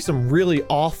 Like there'd be some really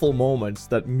awful moments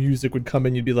that music would come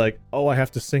in, you'd be like, oh, I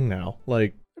have to sing now.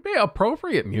 Like It'd be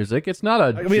appropriate music. It's not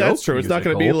a. I mean, that's true. It's not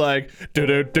going to be like do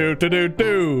do do do do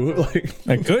do. Like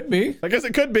it could be. I guess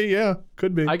it could be. Yeah,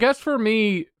 could be. I guess for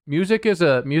me, music is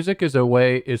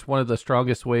one of the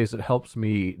strongest ways that helps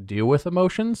me deal with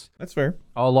emotions. That's fair.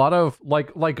 A lot of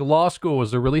like law school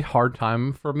was a really hard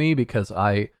time for me because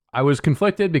I was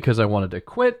conflicted because I wanted to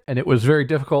quit, and it was very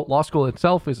difficult. Law school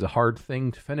itself is a hard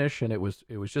thing to finish, and it was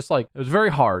very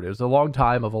hard. It was a long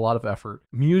time of a lot of effort.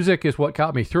 Music is what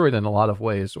got me through it in a lot of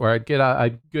ways, where I'd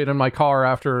get in my car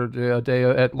after a day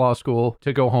at law school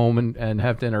to go home and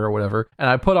have dinner or whatever, and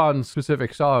I put on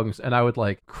specific songs, and I would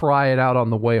like cry it out on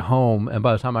the way home, and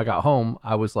by the time I got home,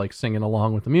 I was like singing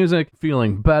along with the music,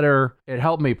 feeling better. It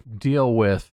helped me deal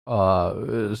with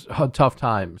tough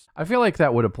times. I feel like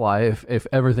that would apply if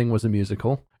everything was a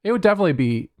musical. It would definitely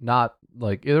be not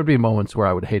like, there would be moments where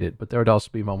I would hate it, but there would also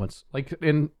be moments like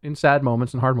in sad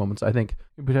moments and hard moments. I think it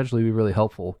would potentially be really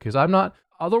helpful because I'm not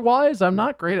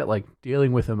great at like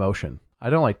dealing with emotion. I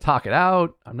don't like talk it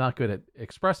out. I'm not good at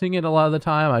expressing it a lot of the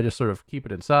time. I just sort of keep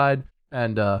it inside.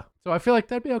 And so I feel like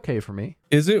that'd be okay for me.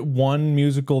 Is it one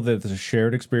musical that's a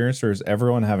shared experience, or is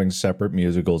everyone having separate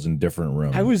musicals in different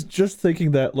rooms? I was just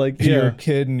thinking that, like, You're a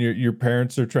kid and your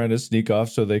parents are trying to sneak off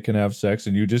so they can have sex,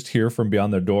 and you just hear from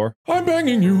beyond their door, I'm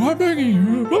banging you, I'm banging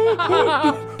you.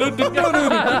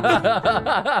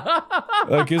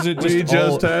 Like, is it just we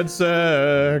just had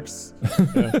sex?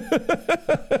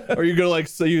 Yeah. Or you go like,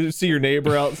 so you see your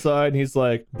neighbor outside and he's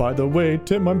like, by the way,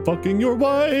 Tim, I'm fucking your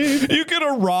wife. You get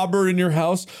a robber in your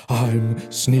house. I'm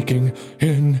sneaking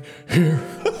in here,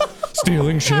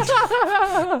 stealing shit.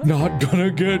 Not gonna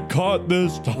get caught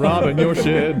this time. Robbing your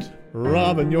shit.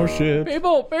 Robbing your shit.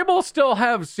 People still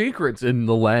have secrets in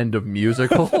the land of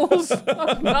musicals. In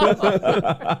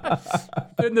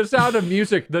The Sound of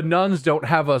Music, the nuns don't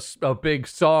have a big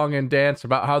song and dance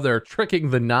about how they're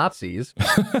tricking the Nazis.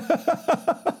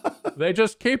 They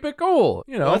just keep it cool,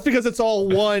 you know. Well, that's because it's all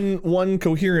one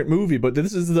coherent movie, but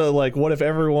this is the, like, what if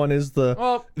everyone is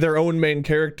their own main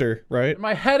character, right? In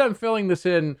my head, I'm filling this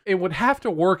in. It would have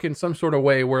to work in some sort of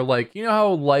way where, like, you know how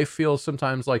life feels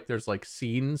sometimes like there's like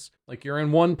scenes, like you're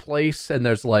in one place and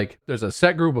there's a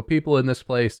set group of people in this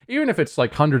place, even if it's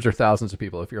like hundreds or thousands of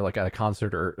people, if you're like at a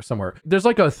concert or somewhere, there's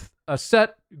like a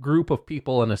set group of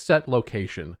people in a set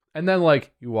location. And then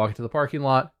like you walk into the parking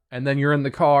lot, and then you're in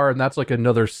the car, and that's like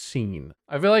another scene.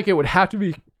 I feel like it would have to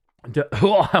be...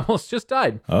 I almost just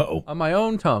died. Uh-oh. On my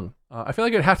own tongue. I feel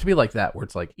like it'd have to be like that, where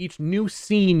it's like each new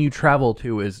scene you travel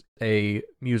to is a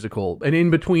musical. And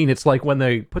in between, it's like when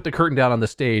they put the curtain down on the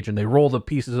stage and they roll the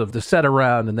pieces of the set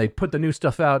around and they put the new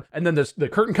stuff out. And then the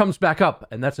curtain comes back up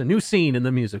and that's a new scene in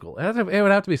the musical. It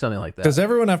would have to be something like that. Does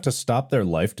everyone have to stop their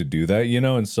life to do that? You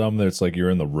know, in some, it's like you're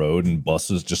in the road and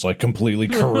buses just like completely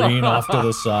careen off to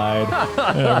the side.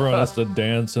 And everyone has to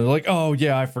dance. And like, oh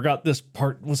yeah, I forgot this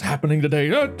part was happening today.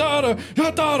 Honk,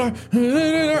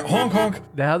 honk.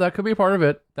 Yeah, that could be part of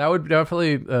it. That would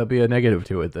definitely be a negative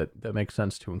to it that makes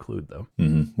sense to include, though.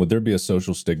 Mm-hmm. Would there be a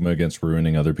social stigma against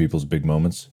ruining other people's big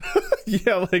moments?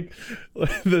 Yeah, like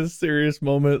the serious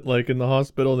moment, like in the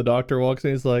hospital, and the doctor walks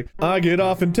in, he's like, I get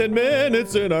off in 10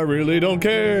 minutes and I really don't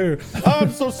care.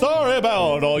 I'm so sorry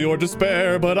about all your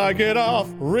despair, but I get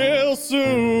off real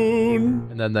soon.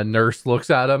 And then the nurse looks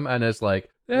at him and is like,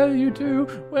 there you do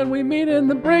when we meet in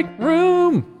the break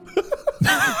room.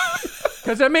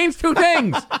 Because it means two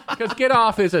things. Because get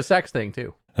off is a sex thing,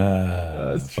 too.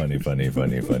 Funny.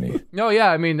 No, yeah,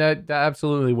 I mean, that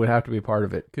absolutely would have to be part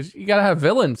of it. Because you got to have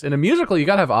villains. In a musical, you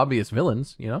got to have obvious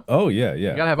villains, you know? Oh, yeah. You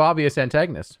got to have obvious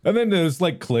antagonists. And then there's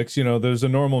like cliques, you know, there's the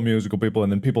normal musical people,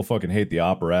 and then people fucking hate the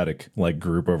operatic like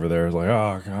group over there. It's like,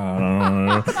 oh,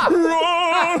 God.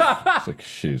 It's like,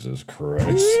 Jesus Christ.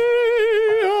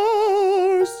 We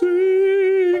are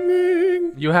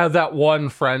singing. You have that one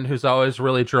friend who's always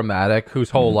really dramatic, whose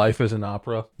whole life is an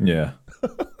opera. Yeah.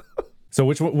 So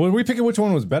which one were we picking? Which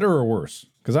one was better or worse?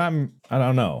 Because I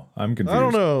don't know. I'm confused. I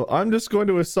don't know. I'm just going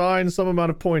to assign some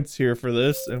amount of points here for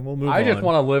this, and we'll move on. I just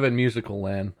want to live in musical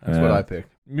land. That's what I picked.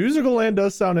 Musical Land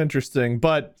does sound interesting,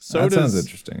 but sounds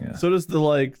interesting, yeah. So does the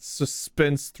like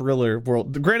suspense thriller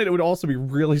world. Granted, it would also be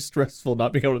really stressful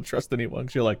not being able to trust anyone.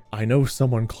 'Cause you're like, I know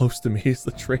someone close to me is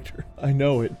the traitor. I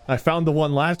know it. I found the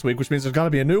one last week, which means there's got to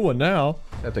be a new one now.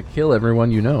 You have to kill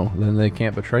everyone you know, then they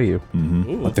can't betray you.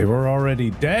 Mm-hmm. But they were already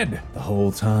dead the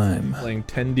whole time. Playing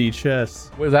 10D chess.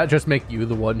 Would that just make you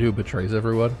the one who betrays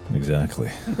everyone? Exactly.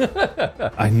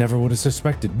 I never would have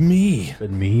suspected me.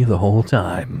 Been me the whole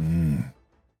time.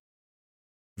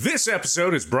 This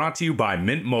episode is brought to you by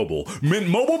Mint Mobile. Mint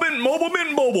Mobile, Mint Mobile,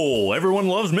 Mint Mobile. Everyone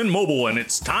loves Mint Mobile, and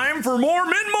it's time for more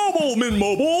Mint Mobile, Mint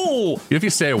Mobile. If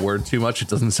you say a word too much, it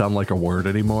doesn't sound like a word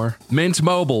anymore. Mint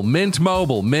Mobile, Mint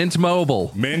Mobile, Mint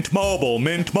Mobile. Mint Mobile,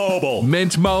 Mint Mobile.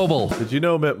 Mint Mobile. Did you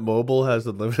know Mint Mobile has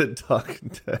unlimited talk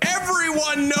and text?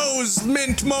 Everyone knows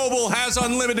Mint Mobile has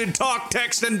unlimited talk,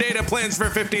 text, and data plans for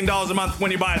 $15 a month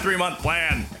when you buy a 3-month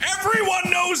plan.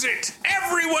 Everyone knows it.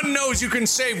 Everyone knows you can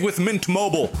save with Mint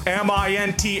Mobile.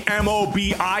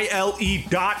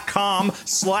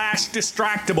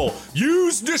 MintMobile.com/distractible.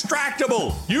 Use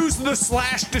Distractable. Use the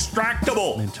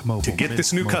 /distractable. To get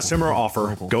this new customer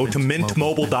offer, go to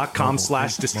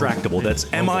mintmobile.com/distractible. That's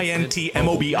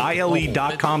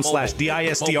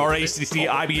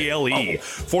MintMobile.com/distractible.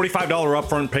 $45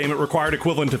 upfront payment required,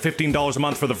 equivalent to $15 a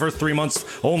month for the first 3 months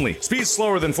only. Speed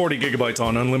slower than 40 gigabytes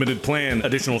on unlimited plan.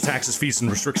 Additional taxes, fees,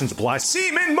 and restrictions apply.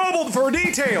 See Mint Mobile for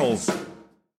details.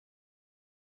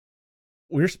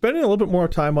 We're spending a little bit more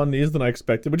time on these than I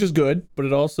expected, which is good, but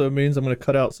it also means I'm going to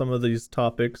cut out some of these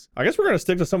topics. I guess we're going to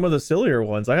stick to some of the sillier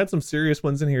ones. I had some serious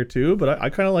ones in here too, but I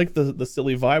kind of like the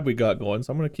silly vibe we got going,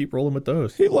 so I'm going to keep rolling with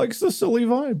those. He likes the silly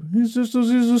vibe. He's a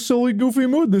silly, goofy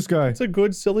mood, this guy. It's a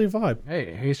good, silly vibe.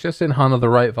 Hey, he's just in Hana the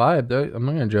right vibe. I'm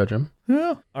not going to judge him.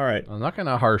 Yeah. All right. I'm not going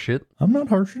to harsh it. I'm not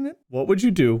harshing it. What would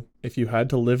you do if you had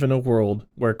to live in a world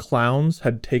where clowns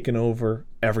had taken over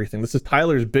everything? This is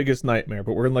Tyler's biggest nightmare,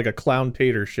 but we're in like a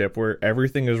clown-tatorship where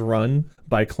everything is run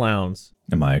by clowns.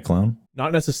 Am I a clown?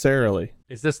 Not necessarily.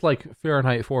 Is this like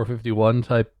Fahrenheit 451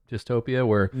 type dystopia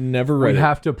where Never read we it.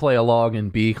 have to play along and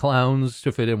be clowns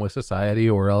to fit in with society,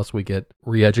 or else we get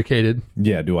re-educated?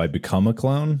 Yeah, do I become a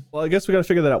clown? Well, I guess we got to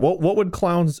figure that out. What would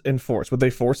clowns enforce? Would they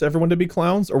force everyone to be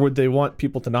clowns, or would they want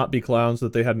people to not be clowns so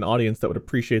that they had an audience that would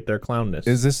appreciate their clownness?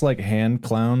 Is this like Hand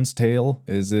Clown's Tale?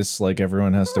 Is this like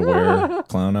everyone has to wear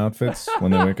clown outfits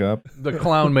when they wake up? The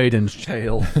Clown Maiden's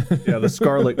Tale. Yeah, the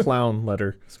Scarlet Clown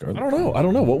letter. I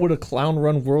don't know. What would a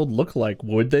clown-run world look like?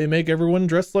 Would they make everyone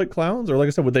dressed like clowns? Or like I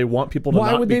said, would they want people to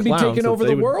Why not would be they be clowns taking so over they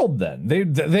the would- world then?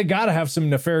 They got to have some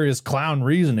nefarious clown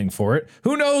reasoning for it.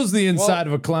 Who knows the inside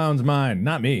of a clown's mind?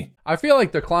 Not me. I feel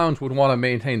like the clowns would want to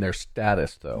maintain their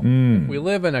status, though. If we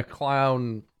live in a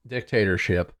clown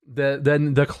dictatorship,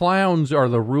 then the clowns are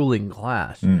the ruling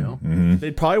class, you know?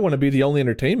 They'd probably want to be the only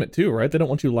entertainment too, right? They don't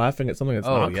want you laughing at something that's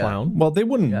not clown. Well, they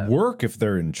wouldn't work if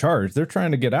they're in charge. They're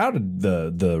trying to get out of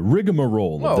the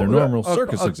rigmarole of their No, normal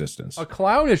circus existence. A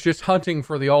clown is just hunting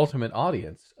for the ultimate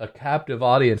audience, a captive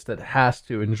audience that has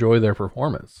to enjoy their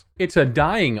performance. It's a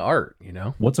dying art, you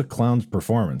know? What's a clown's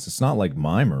performance? It's not like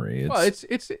mimery. Well,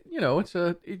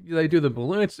 they do the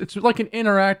balloon. It's like an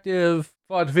interactive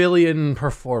vaudevillian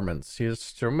performance.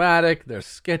 It's dramatic. There's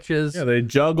sketches. Yeah, they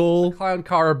juggle. Clown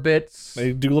car bits.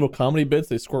 They do little comedy bits.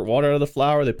 They squirt water out of the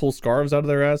flower. They pull scarves out of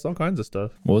their ass. All kinds of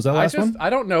stuff. What was that last one? I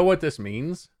don't know what this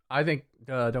means. I think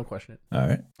don't question it. All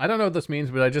right. I don't know what this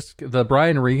means, but the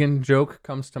Brian Regan joke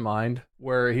comes to mind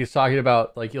where he's talking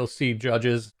about, like, you'll see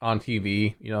judges on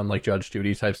TV, you know, and like Judge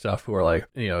Judy type stuff, who are like,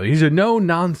 you know, he's a no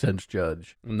nonsense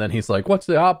judge. And then he's like, what's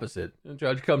the opposite? The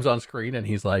judge comes on screen and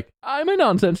he's like, I'm a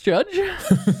nonsense judge.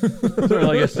 Sort of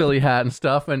like a silly hat and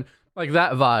stuff. And like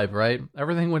that vibe, right?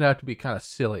 Everything would have to be kind of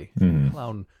silly.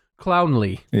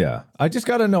 Clownly. Yeah. I just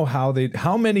got to know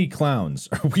how many clowns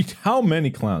are we? How many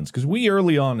clowns? Because we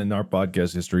early on in our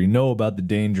podcast history know about the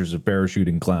dangers of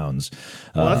parachuting clowns.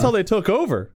 Well, that's how they took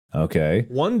over. Okay.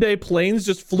 One day planes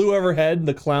just flew overhead and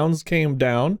the clowns came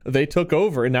down. They took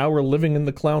over and now we're living in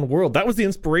the clown world. That was the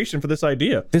inspiration for this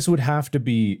idea. This would have to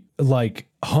be like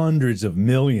hundreds of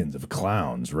millions of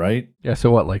clowns, right? Yeah,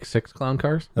 so what, like 6 clown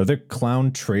cars? Are there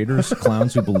clown traitors,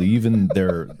 clowns who believe in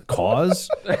their cause?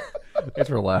 Thanks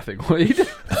for laughing, Wade.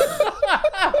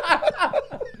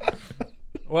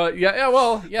 Well,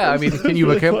 yeah. I mean, can you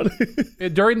become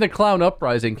during the clown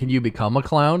uprising? Can you become a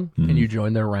clown? Can you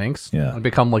join their ranks? Yeah. And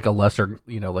become like a lesser,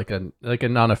 like a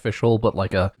non-official, but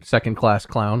like a second-class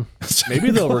clown.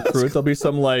 Maybe they'll recruit. There'll be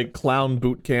some like clown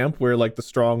boot camp where like the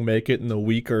strong make it and the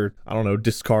weak are, I don't know,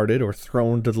 discarded or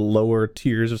thrown to the lower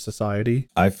tiers of society.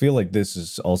 I feel like this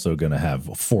is also going to have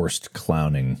forced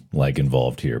clowning like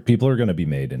involved here. People are going to be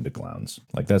made into clowns.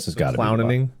 Like this has got to be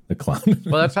clowning. the clown.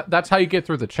 Well, that's how you get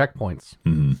through the checkpoints.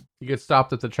 You get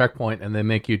stopped at the checkpoint, and they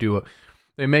make you do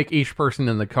They make each person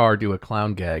in the car do a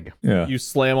clown gag. Yeah. You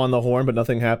slam on the horn, but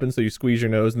nothing happens, so you squeeze your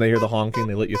nose, and they hear the honking,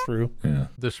 they let you through. Yeah.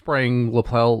 The spraying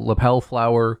lapel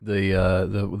flower,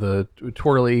 the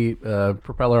twirly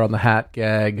propeller on the hat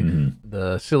gag,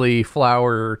 the silly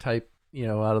flower type,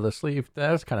 out of the sleeve.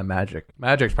 That's kind of magic.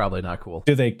 Magic's probably not cool.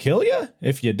 Do they kill you?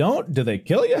 If you don't, do they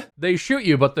kill you? They shoot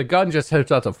you, but the gun just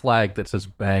hits out a flag that says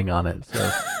bang on it.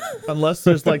 So. Unless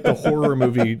there's like the horror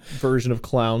movie version of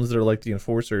clowns that are like the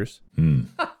enforcers.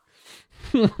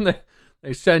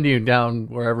 They send you down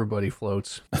where everybody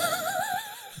floats.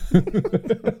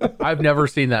 I've never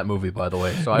seen that movie, by the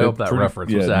way, so I hope that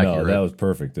reference was accurate. No, that was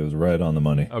perfect. It was right on the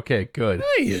money. Okay, good.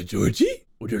 Hey, Georgie,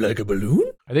 would you like a balloon?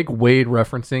 I think Wade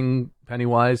referencing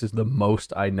Pennywise is the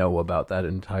most I know about that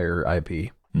entire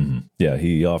IP. Yeah,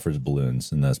 he offers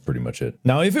balloons, and that's pretty much it.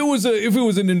 Now, if it was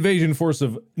an invasion force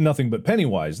of nothing but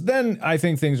Pennywise, then I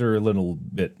think things are a little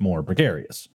bit more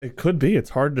precarious. It could be.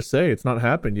 It's hard to say. It's not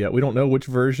happened yet. We don't know which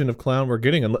version of clown we're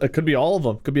getting. It could be all of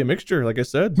them. It could be a mixture, like I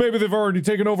said. Maybe they've already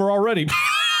taken over already.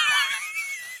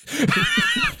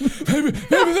 maybe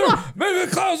the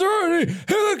clowns are already in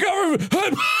the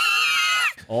government.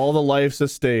 All the life's a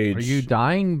stage. Are you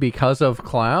dying because of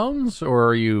clowns, or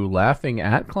are you laughing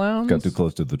at clowns? Got too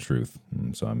close to the truth,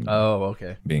 so I'm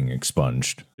okay. being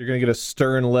expunged. You're going to get a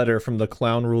stern letter from the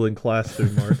clown ruling class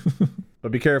soon, Mark.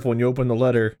 But be careful, when you open the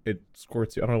letter, it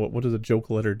squirts you. I don't know, what does a joke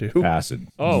letter do? Acid.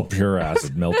 Oh. Pure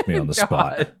acid melts me on the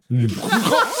spot.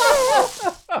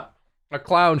 A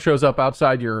clown shows up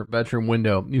outside your bedroom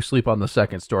window. You sleep on the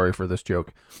second story for this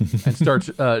joke, and starts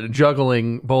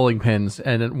juggling bowling pins,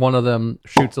 and then one of them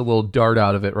shoots a little dart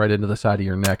out of it right into the side of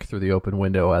your neck through the open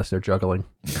window as they're juggling.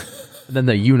 And then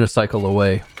they unicycle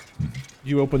away.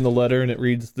 You open the letter, and it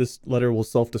reads, "This letter will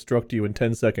self-destruct you in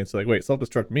 10 seconds." Like, wait,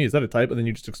 self-destruct me? Is that a type? And then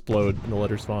you just explode, and the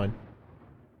letter's fine.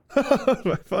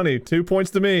 Funny. 2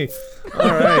 points to me. All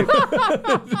right.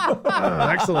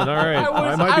 Excellent. All right.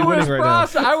 I might be winning right now.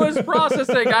 I was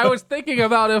processing. I was thinking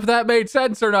about if that made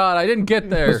sense or not. I didn't get I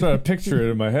there. was trying to picture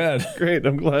it in my head. Great.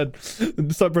 I'm glad.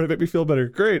 The subreddit made me feel better.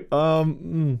 Great.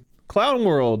 Clown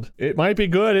World. It might be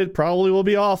good. It probably will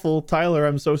be awful. Tyler,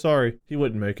 I'm so sorry. He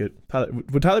wouldn't make it.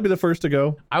 Would Tyler be the first to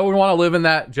go? I would want to live in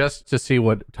that just to see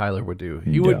what Tyler would do.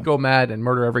 He would go mad and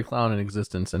murder every clown in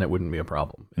existence, and it wouldn't be a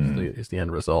problem. It's the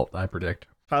end result, I predict.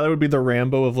 Tyler would be the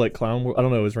Rambo of like Clown World. I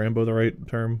don't know. Is Rambo the right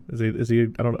term? Is he?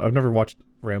 I don't know. I've never watched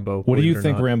Rambo. What do you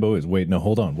think Rambo is? Wait, no,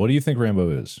 hold on. What do you think Rambo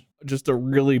is? Just a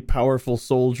really powerful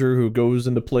soldier who goes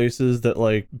into places that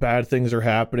like bad things are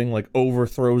happening, like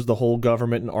overthrows the whole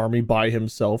government and army by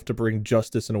himself to bring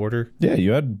justice and order. Yeah,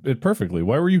 you had it perfectly.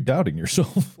 Why were you doubting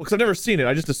yourself? Well, because I've never seen it.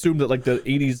 I just assumed that like the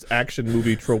 80s action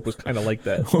movie trope was kind of like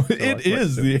that. It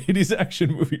is the 80s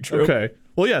action movie trope. Okay.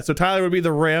 Well, yeah, so Tyler would be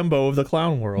the Rambo of the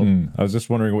clown world. I was just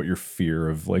wondering what your fear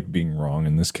of like being wrong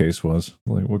in this case was.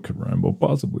 Like, what could Rambo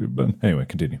possibly have been? Anyway,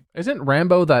 continue. Isn't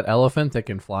Rambo that elephant that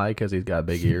can fly because he's got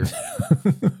big ears?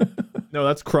 No,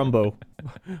 that's Crumbo.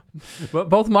 But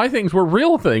both my things were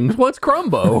real things. What's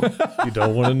Crumbo? You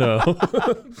don't want to know.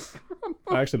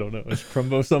 I actually don't know. Is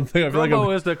Crumbo something? I feel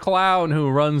Crumbo is the clown who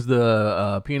runs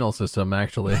the penal system,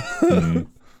 actually.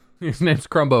 His name's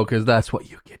Crumbo because that's what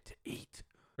you get to eat.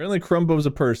 Apparently Crumbo's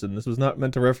a person. This was not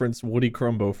meant to reference Woody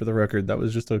Crumbo, for the record. That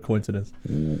was just a coincidence.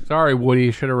 Sorry,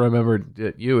 Woody. Should have remembered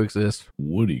that you exist.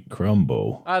 Woody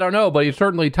Crumbo. I don't know, but you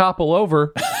certainly topple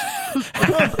over.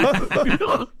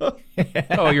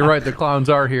 Oh, you're right. The clowns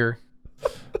are here.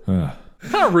 Not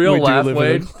a real laugh,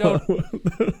 Wade.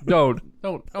 Don't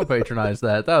patronize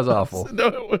that. That was awful. No,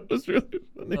 it was really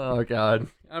funny. Oh God,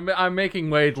 I'm making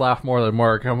Wade laugh more than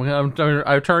Mark.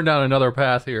 I've turned down another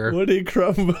path here. Woody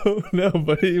Crumbo,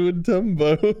 nobody would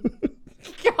tumbo.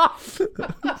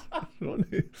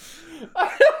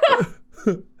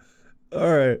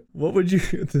 All right, what would you?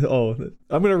 Oh,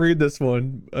 I'm gonna read this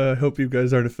one. I hope you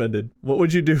guys aren't offended. What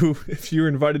would you do if you were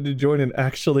invited to join an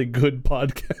actually good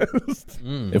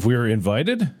podcast? If we were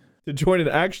invited To join an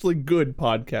actually good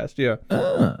podcast, yeah.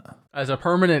 As a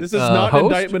permanent, This is not host?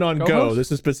 indictment on Co-host? Go.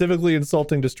 This is specifically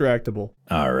insulting Distractable.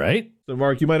 All right. So,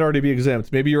 Mark, you might already be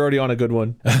exempt. Maybe you're already on a good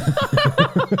one.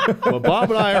 But Bob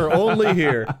and I are only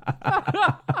here.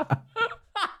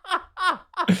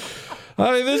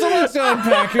 I mean, there's a lot to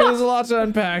unpack here. There's a lot to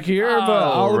unpack here, but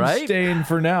I'll abstain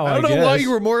for now. I don't know why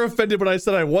you were more offended when I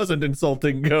said I wasn't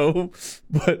insulting Go,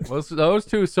 but Those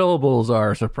two syllables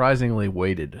are surprisingly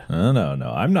weighted.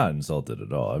 No, I'm not insulted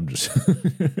at all. I'm just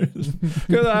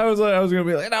because I was gonna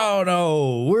be like,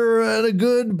 no, we're at a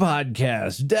good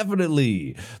podcast,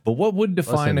 definitely. But what would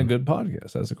define a good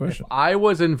podcast? That's the question. I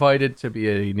was invited to be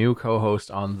a new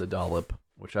co-host on The Dollop,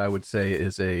 which I would say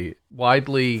is a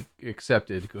widely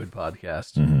accepted good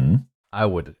podcast. Mm-hmm. I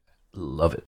would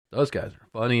love it. Those guys are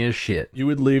funny as shit. you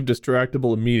would leave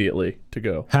Distractable immediately to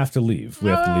go. Have to leave. We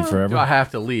have to leave forever. Do I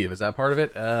have to leave? Is that part of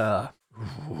it? Can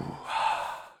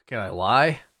I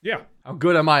lie? Yeah. How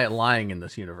good am I at lying in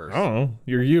this universe? I don't know.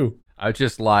 You're you. I would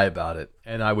just lie about it,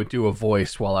 and I would do a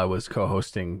voice while I was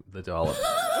co-hosting The Dollop.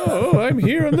 Oh, I'm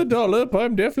here on the Dollop.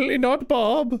 I'm definitely not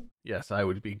Bob. Yes, I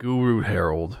would be Guru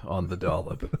Harold on The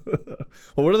Dollop.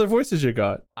 Well, what other voices you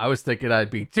got? I was thinking I'd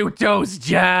be Two Toes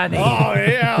Johnny. Oh,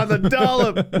 yeah, on the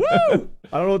Dollop. Woo!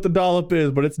 I don't know what the Dollop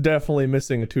is, but it's definitely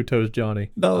missing a Two Toes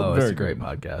Johnny. Oh, it's a great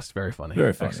podcast. Very funny.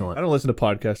 Very funny. Excellent. I don't listen to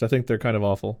podcasts. I think they're kind of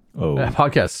awful. Oh,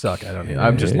 Podcasts suck.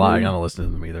 I'm just lying. I don't listen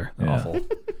to them either. They're awful.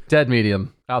 Dead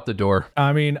medium. Out the door.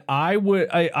 I mean,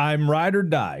 I'm ride or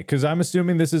die because I'm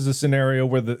assuming this is a scenario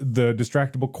where the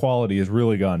distractible quality has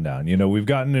really gone down. You know, we've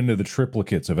gotten into the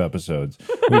triplicates of episodes.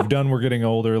 We've done We're Getting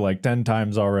Older like 10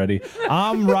 times already.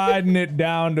 I'm riding it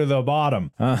down to the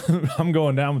bottom. I'm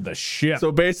going down with the ship.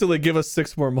 So basically, give us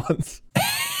 6 more months.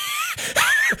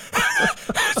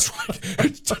 That's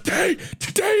right.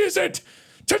 Today is it.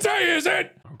 Today is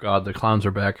it. Oh, God, the clowns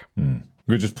are back.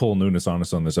 We could just pull Nunes on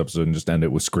us on this episode and just end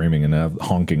it with screaming and have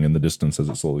honking in the distance as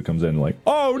it slowly comes in. Like,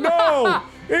 oh no,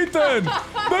 Ethan,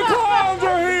 the clowns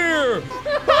are here.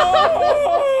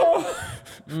 Oh!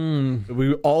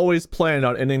 We always planned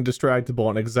on ending Distractable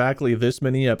on exactly this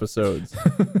many episodes.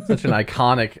 Such an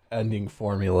iconic ending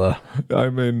formula. I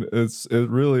mean, it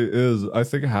really is. I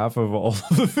think half of all of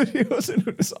the videos in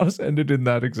Nunes on us ended in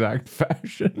that exact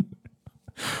fashion.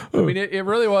 I mean, it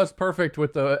really was perfect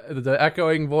with the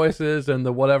echoing voices and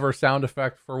the whatever sound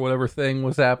effect for whatever thing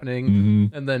was happening,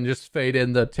 and then just fade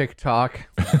in the TikTok.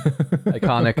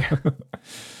 Iconic.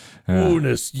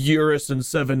 Unus, Eurus, and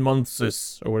 7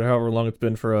 months, or however long it's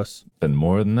been for us. And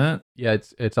more than that? Yeah,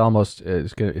 it's almost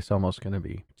gonna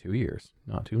be 2 years.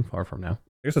 Not too far from now.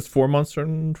 I guess it's 4 months or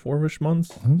 4-ish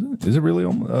months. Is it really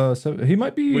almost? He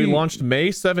might be. We launched May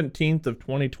 17th of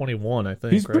 2021, I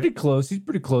think. He's right? pretty close. He's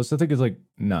pretty close. I think it's like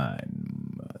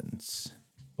 9 months.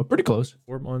 But pretty close.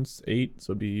 4 months, 8,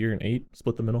 so it'd be a year and 8,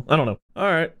 split the middle. I don't know.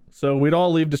 All right, so we'd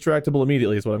all leave Distractible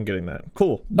immediately is what I'm getting at.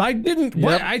 Cool. I didn't. Yep.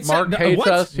 What? I Mark hates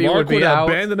us. He Mark would be would out.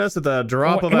 abandon us at the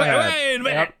drop of a hat. Wait a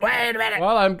minute. Wait a minute.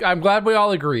 Well, I'm glad we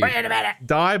all agree. Wait a minute.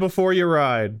 Die before you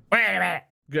ride. Wait a minute.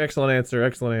 Excellent answer.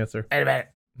 Excellent answer. Wait a minute.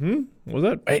 What was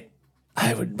that? Wait.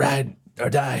 I would ride or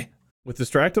die. With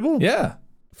Distractable? Yeah.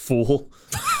 Fool.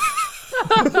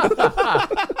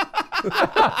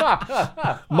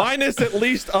 Minus at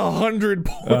least 100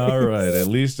 points. All right. At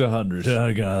least 100.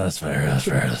 Oh, God. That's fair. That's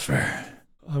fair. That's fair.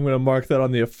 I'm going to mark that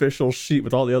on the official sheet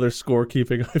with all the other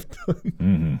scorekeeping I've done.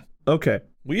 Mm-hmm. Okay.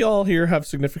 We all here have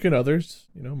significant others.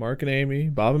 You know, Mark and Amy,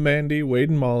 Bob and Mandy,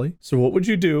 Wade and Molly. So what would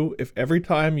you do if every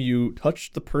time you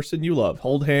touched the person you love,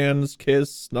 hold hands,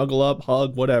 kiss, snuggle up,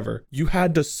 hug, whatever, you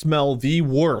had to smell the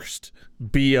worst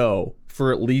BO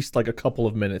for at least like a couple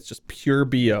of minutes, just pure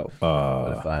BO?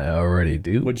 What if I already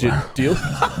do? Would you deal?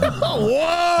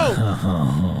 Whoa!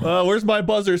 Where's my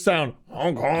buzzer sound?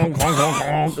 Honk, honk, honk, honk,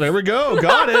 honk. There we go.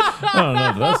 Got it. I don't know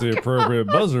if that's the appropriate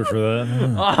buzzer for that.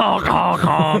 Honk, honk,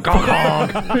 honk,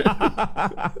 honk, honk.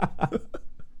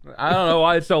 I don't know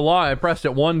why it's so long. I pressed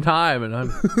it one time and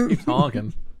I'm keep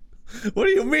honking. What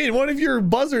do you mean? One of your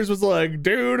buzzers was like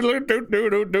Which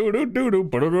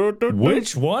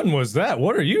one was that?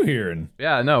 What are you hearing?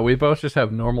 Yeah, no, we both just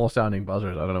have normal sounding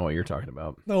buzzers. I don't know what you're talking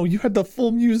about. No, you had the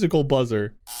full musical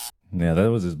buzzer. Yeah,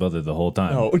 that was his buzzer the whole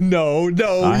time. No. I You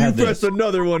had pressed this.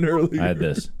 another one earlier. I had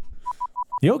this.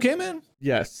 You okay, man?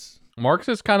 Yes. Mark's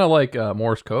is kind of like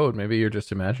Morse code. Maybe you're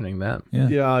just imagining that.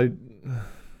 Yeah.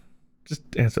 Just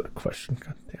answer the question.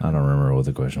 God damn. I don't remember what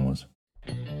the question was.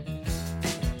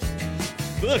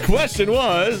 The question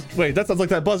was... Wait, that sounds like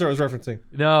that buzzer I was referencing.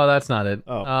 No, that's not it.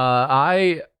 Oh.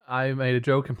 I made a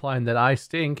joke implying that I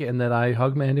stink and that I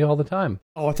hug Mandy all the time.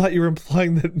 Oh, I thought you were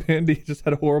implying that Mandy just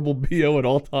had a horrible BO at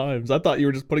all times. I thought you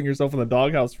were just putting yourself in the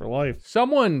doghouse for life.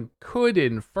 Someone could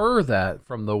infer that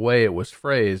from the way it was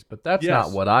phrased, but that's Yes.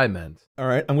 not what I meant. All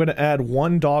right, I'm going to add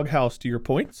 1 doghouse to your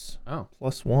points. Oh,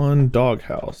 Plus 1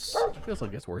 doghouse. it feels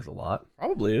like it's worth a lot.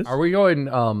 Probably is. Are we going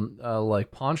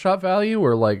like pawn shop value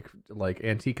or like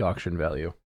antique auction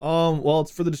value? Well,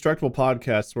 it's for the Distractable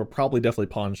podcast, so we're probably definitely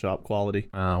pawn shop quality.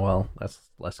 Well, that's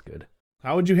less good.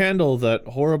 How would you handle that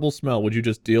horrible smell? Would you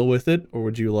just deal with it, or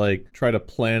would you like try to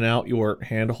plan out your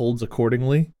handholds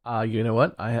accordingly? You know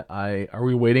what? I are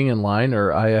we waiting in line,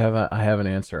 or I have an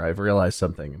answer. I've realized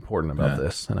something important about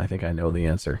this, and I think I know the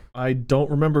answer. I don't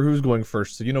remember who's going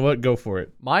first, so you know what? Go for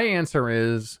it. My answer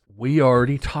is we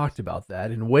already talked about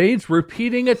that, and Wade's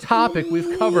repeating a topic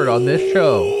we've covered on this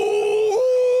show.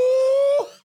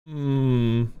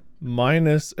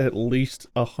 Minus at least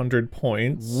 100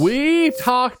 points. We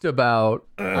talked about,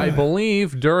 I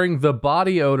believe, during the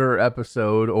body odor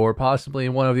episode, or possibly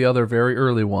in one of the other very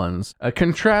early ones, a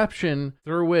contraption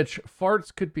through which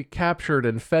farts could be captured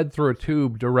and fed through a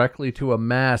tube directly to a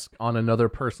mask on another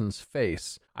person's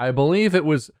face. I believe it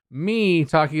was me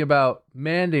talking about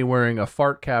Mandy wearing a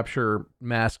fart capture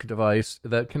mask device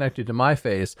that connected to my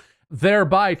face,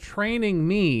 thereby training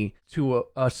me to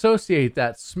associate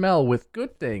that smell with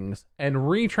good things and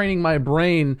retraining my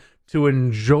brain to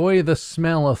enjoy the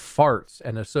smell of farts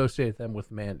and associate them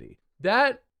with Mandy.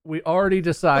 That we already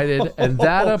decided, and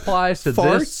that applies to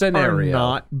Farts this scenario. Are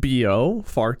not BO.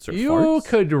 Farts are you farts.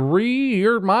 could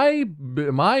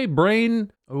my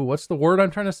brain. Oh, what's the word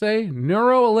I'm trying to say?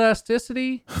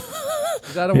 Neuroelasticity.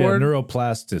 Is that a word?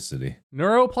 Neuroplasticity.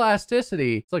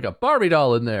 Neuroplasticity. It's like a Barbie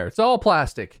doll in there. It's all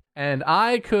plastic. And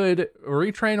I could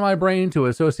retrain my brain to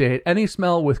associate any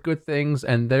smell with good things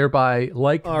and thereby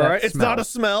like All that right, it's smell. not a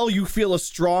smell. You feel a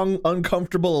strong,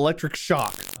 uncomfortable electric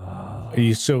shock. Are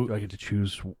you so? Do I get to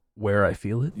choose where I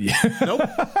feel it? Yeah. Nope.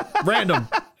 Random.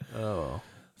 Oh.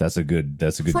 That's a good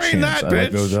Train chance. that, I like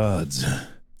bitch. those odds.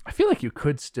 I feel like you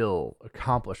could still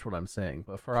accomplish what I'm saying,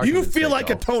 but for You argument's feel sake, like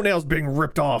a toenail's being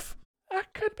ripped off.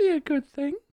 that could be a good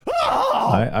thing.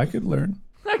 I could learn.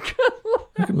 I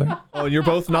could learn. Oh, you're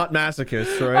both not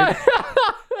masochists, right?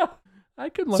 I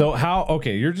could learn. So how?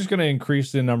 Okay, you're just going to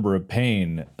increase the number of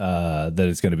pain that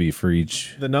it's going to be for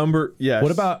each. The number, yes.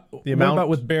 What about the amount? What about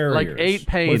with barriers? Like 8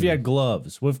 pain. What if you had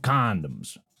gloves with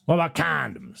condoms? What about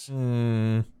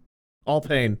condoms? All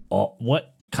pain.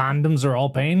 What condoms are all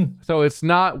pain? So it's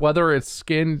not whether it's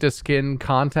skin to skin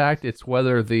contact, it's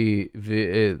whether the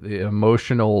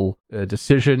emotional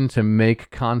decision to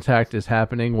make contact is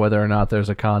happening, whether or not there's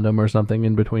a condom or something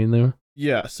in between them.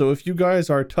 Yeah, so if you guys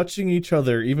are touching each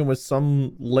other, even with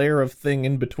some layer of thing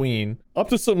in between, up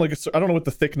to something like I don't know what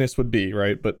the thickness would be,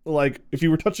 right? But like if you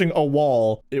were touching a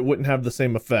wall, it wouldn't have the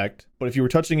same effect. But if you were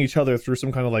touching each other through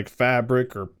some kind of like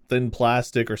fabric or thin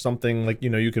plastic or something like,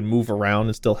 you can move around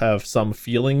and still have some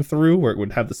feeling through where it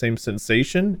would have the same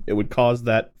sensation, it would cause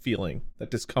that feeling,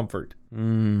 that discomfort.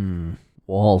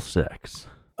 Wall sex.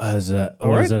 What does that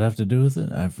have to do with it?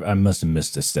 I must have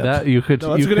missed a step. That you could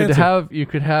No, that's a good answer. you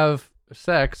could have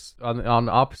sex on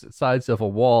opposite sides of a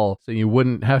wall, so you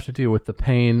wouldn't have to deal with the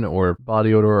pain or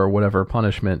body odor or whatever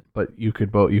punishment, but you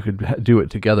could do it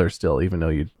together still, even though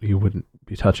you wouldn't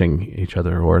be touching each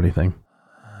other or anything.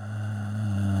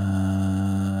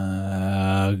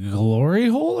 Glory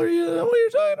hole? Are you what you're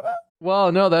talking about?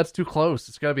 Well, no, that's too close.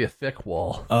 It's got to be a thick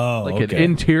wall. Oh, Like okay. an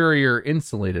interior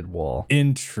insulated wall.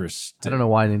 Interesting. I don't know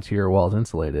why an interior wall is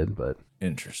insulated, but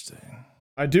Interesting.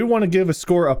 I do want to give a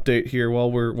score update here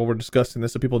while we're discussing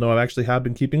this so people know I actually have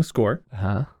been keeping score.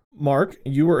 Mark,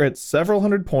 you were at several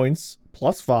hundred points,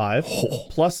 plus 5,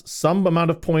 plus some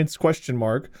amount of points, question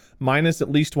mark, minus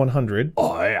at least 100.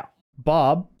 Oh yeah.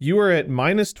 Bob, you were at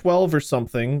minus 12 or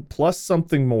something, plus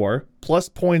something more, plus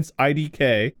points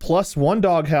IDK, plus 1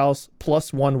 doghouse,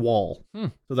 plus 1 wall.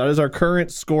 So that is our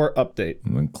current score update.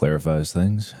 That clarifies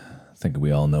things. I think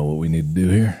we all know what we need to do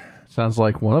here. sounds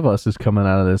like one of us is coming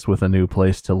out of this with a new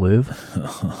place to live.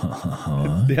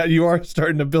 Yeah, you are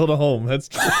starting to build a home. That's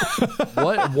true.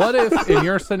 What if in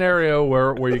your scenario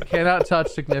where you cannot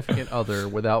touch significant other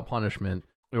without punishment?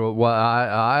 Well,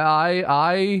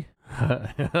 I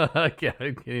can't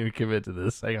even commit to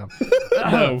this. Hang on.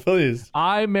 No, please.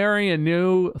 I marry a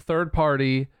new third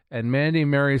party, and Mandy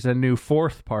marries a new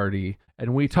fourth party,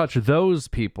 and we touch those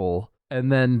people, and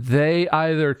then they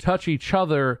either touch each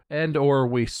other and or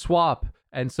we swap,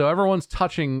 and so everyone's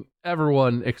touching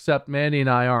everyone except Mandy and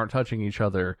I aren't touching each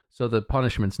other, so the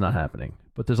punishment's not happening.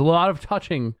 But there's a lot of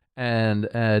touching, and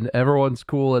everyone's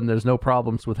cool, and there's no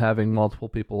problems with having multiple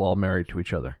people all married to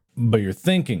each other. But you're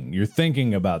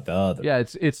thinking about the other. Yeah,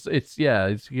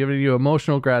 it's giving you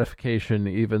emotional gratification,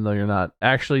 even though you're not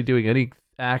actually doing any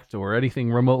act or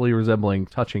anything remotely resembling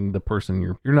touching the person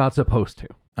you're not supposed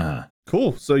to.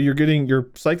 Cool. So you're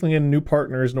cycling in new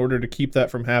partners in order to keep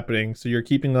that from happening. So you're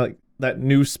keeping like that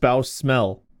new spouse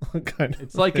smell. Kind of.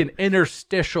 It's like an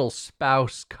interstitial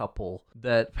spouse couple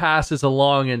that passes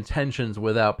along intentions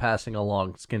without passing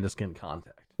along skin to skin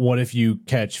contact. What if you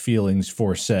catch feelings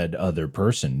for said other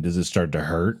person? Does it start to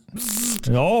hurt?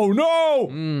 Oh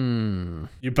no!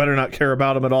 You better not care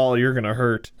about him at all. You're gonna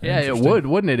hurt. Yeah, it would,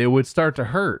 wouldn't it? It would start to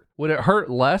hurt. Would it hurt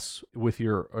less with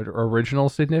your original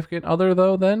significant other,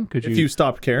 though, then? If you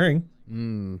stopped caring.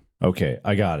 Okay,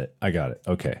 I got it.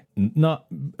 Okay. Not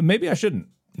maybe I shouldn't.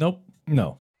 Nope.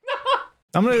 No.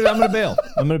 I'm gonna bail.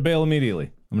 I'm gonna bail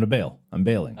immediately. I'm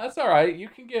bailing. That's all right. You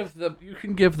can give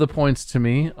the points to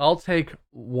me. I'll take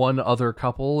one other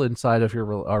couple inside of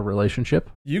our relationship.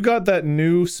 You got that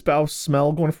new spouse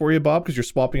smell going for you, Bob, because you're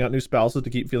swapping out new spouses to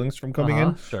keep feelings from coming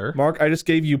in. Sure. Mark, I just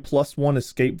gave you +1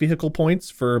 escape vehicle points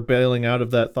for bailing out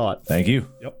of that thought. Thank you.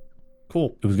 Yep.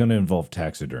 Cool. It was going to involve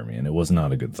taxidermy, and it was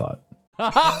not a good thought.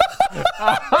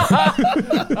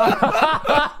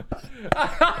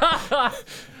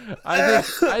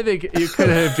 I think you could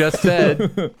have just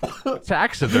said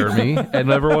taxidermy, and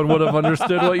everyone would have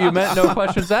understood what you meant. No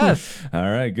questions asked. All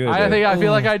right, good. I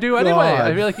feel like I do anyway.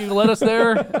 God. I feel like you led us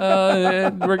there,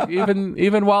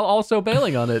 even while also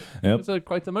bailing on it. Yep. It's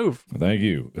quite the move. Thank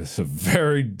you. It's a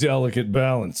very delicate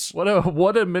balance. What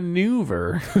a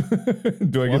maneuver.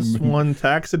 Do I get +1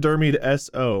 taxidermied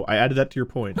SO. I added that to your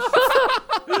points.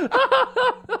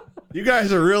 You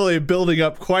guys are really building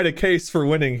up quite a case for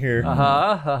winning here.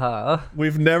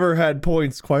 We've never had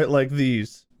points quite like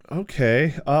these.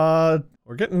 Okay,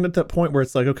 we're getting at that point where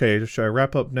it's like, okay, should I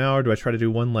wrap up now, or do I try to do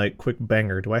one like quick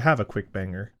banger? Do I have a quick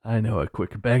banger? I know a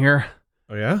quick banger.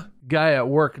 Oh yeah? Guy at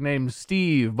work named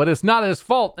Steve, but it's not his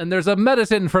fault, and there's a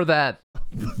medicine for that.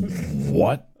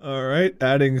 what? All right,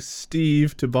 adding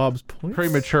Steve to Bob's points.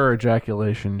 Premature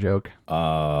ejaculation joke.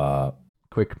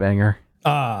 Quick banger.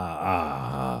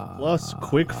 Plus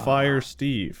quick fire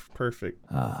Steve. Perfect.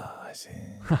 I see.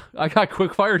 I got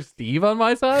Quickfire Steve on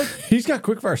my side? He's got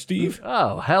Quickfire Steve?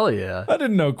 Oh, hell yeah. I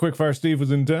didn't know Quickfire Steve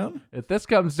was in town. If this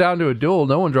comes down to a duel,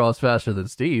 no one draws faster than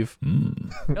Steve.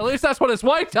 At least that's what his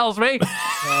wife tells me.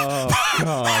 Oh,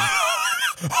 God.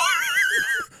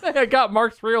 I got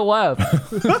Mark's real laugh.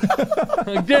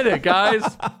 I did it,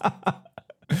 guys.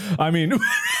 I mean...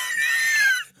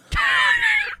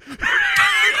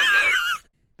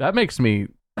 That makes me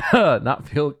not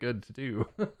feel good to do.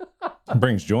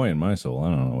 brings joy in my soul.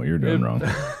 I don't know what you're doing wrong.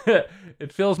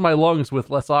 It fills my lungs with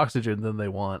less oxygen than they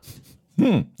want.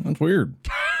 That's weird.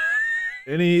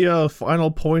 Any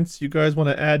final points you guys want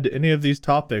to add to any of these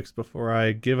topics before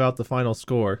I give out the final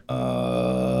score?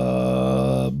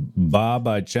 Bob,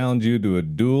 I challenge you to a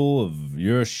duel of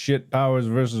your shit powers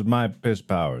versus my piss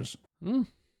powers.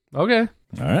 Okay.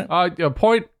 All right.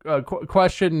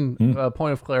 Question,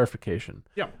 point of clarification.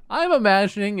 Yeah. I'm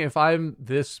imagining if I'm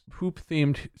this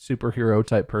poop-themed superhero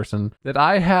type person, that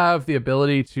I have the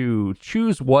ability to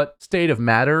choose what state of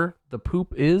matter the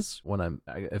poop is when I'm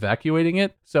evacuating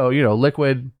it. So,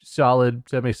 liquid, solid,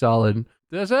 semi-solid.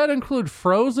 Does that include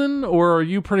frozen, or are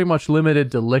you pretty much limited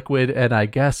to liquid, and I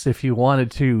guess if you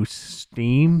wanted to,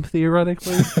 steam,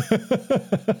 theoretically?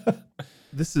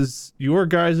 This is your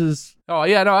guys's... Oh,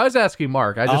 yeah, no, I was asking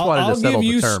Mark. I just wanted to settle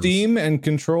the terms. I'll give you steam and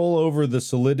control over the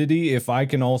solidity if I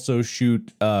can also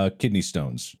shoot kidney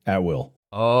stones at will.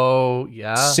 Oh,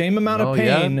 yeah. Same amount of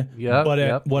pain, but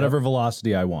at whatever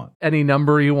velocity I want. Any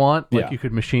number you want? Like Yeah. you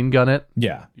could machine gun it?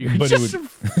 Yeah. You could but just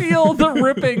feel the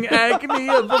ripping agony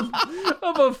of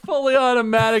a fully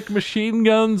automatic machine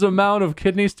gun's amount of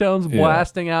kidney stones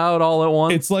blasting out all at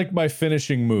once. It's like my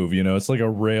finishing move, It's like a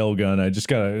rail gun. I just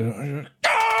gotta...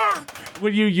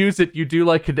 When you use it, you do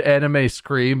like an anime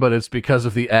scream, but it's because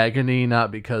of the agony, not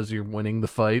because you're winning the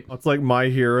fight. It's like My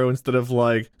Hero instead of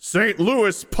like St.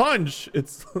 Louis Punch.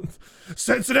 It's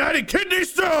Cincinnati Kidney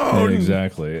Stone. Yeah,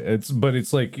 exactly. It's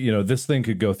like, this thing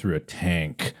could go through a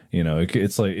tank.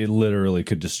 It's like it literally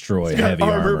could destroy heavy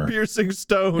armor. Piercing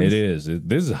stones. It is.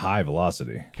 This is high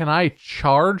velocity. Can I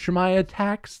charge my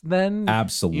attacks then?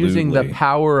 Absolutely. Using the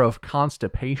power of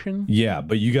constipation? Yeah,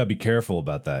 but you gotta be careful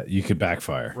about that. You could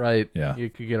backfire. Right. Yeah. You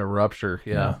could get a rupture.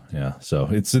 Yeah. So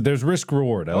there's risk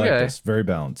reward. I like this. Very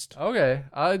balanced. Okay.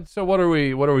 So what are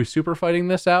we super fighting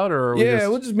this out, or are we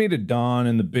we'll just meet at dawn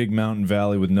in the big mountain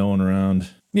valley with no one around.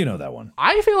 You know that one.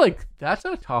 I feel like that's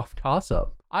a tough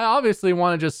toss-up. I obviously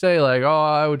want to just say like, oh,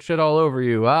 I would shit all over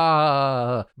you.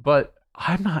 But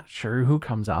I'm not sure who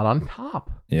comes out on top.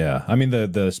 Yeah. I mean,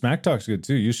 the smack talk's good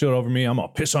too. You shit over me, I'm gonna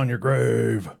piss on your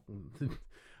grave.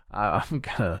 I'm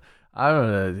gonna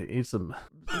eat some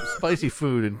spicy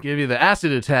food and give you the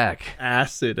acid attack.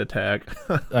 Acid attack.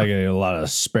 I ate a lot of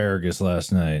asparagus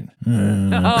last night.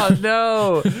 Oh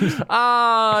no!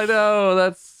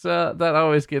 That's that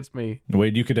always gets me.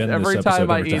 Wait, you could end Every this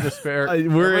time episode I eat asparagus.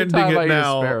 We're every ending time it I eat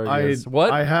now. asparagus.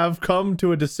 What? I have come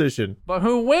to a decision. But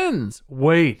who wins?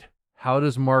 Wait, How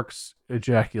does Mark's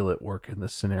ejaculate work in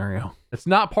this scenario? It's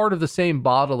not part of the same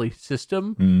bodily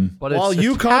system, but While it's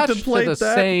you attached contemplate to the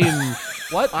that- same...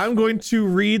 What? I'm going to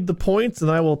read the points,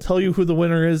 and I will tell you who the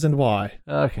winner is and why.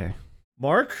 Okay.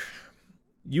 Mark,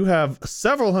 you have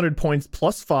several hundred points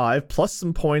plus 5, plus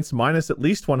some points minus at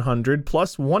least 100,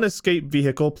 plus 1 escape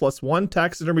vehicle, plus 1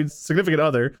 taxidermy significant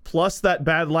other, plus that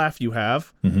bad laugh you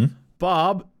have.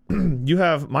 Bob, you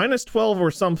have minus 12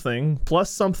 or something, plus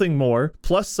something more,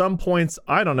 plus some points,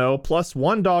 I don't know, plus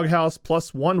 1 doghouse,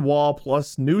 plus 1 wall,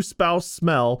 plus new spouse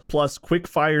smell, plus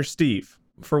quickfire Steve.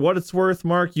 For what it's worth,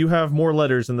 Mark, you have more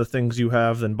letters in the things you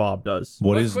have than Bob does.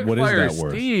 What is Quickfire that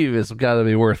worth? Steve has got to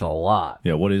be worth a lot.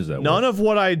 Yeah, what is that None worth? of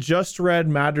what I just read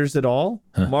matters at all.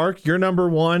 Mark, you're number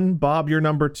 1. Bob, you're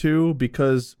number 2,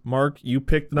 because Mark, you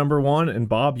picked number 1, and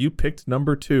Bob, you picked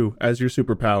number 2 as your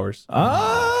superpowers.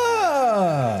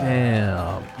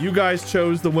 Damn. You guys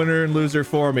chose the winner and loser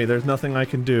for me. There's nothing I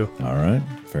can do. All right,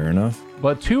 fair enough.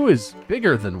 But 2 is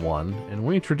bigger than 1, and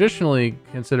we traditionally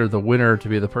consider the winner to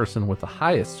be the person with the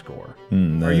highest score.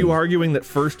 Are you arguing that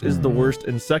first is the worst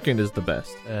and second is the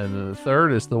best? And the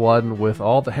third is the one with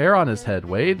all the hair on his head,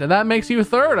 Wade. And that makes you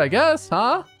third, I guess,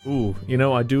 huh? Ooh, you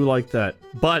know, I do like that.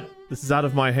 But this is out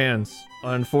of my hands.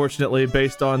 Unfortunately,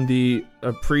 based on the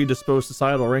predisposed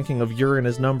societal ranking of urine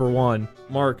as number 1,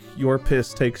 Mark, your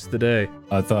piss takes the day.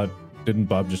 I thought, didn't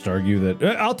Bob just argue that?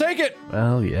 I'll take it!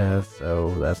 Well, yeah,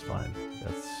 so that's fine.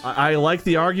 I like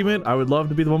the argument. I would love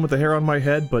to be the one with the hair on my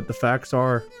head, but the facts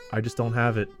are, I just don't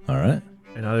have it. All right.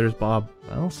 And neither is Bob.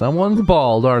 Well, someone's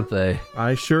bald, aren't they?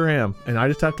 I sure am. And I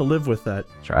just have to live with that.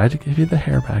 Tried to give you the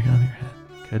hair back on your head.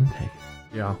 Couldn't take it.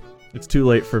 Yeah. It's too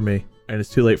late for me. And it's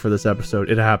too late for this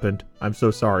episode. It happened. I'm so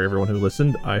sorry, everyone who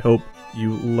listened. I hope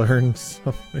you learned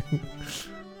something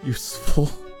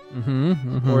useful.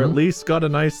 Or at least got a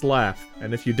nice laugh.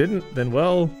 And if you didn't, then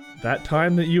well, that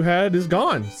time that you had is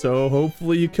gone. So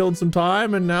hopefully you killed some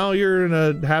time and now you're in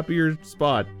a happier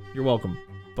spot. You're welcome.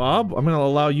 Bob, I'm going to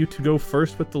allow you to go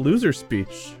first with the loser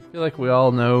speech. I feel like we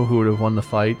all know who would have won the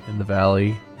fight in the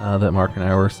valley that Mark and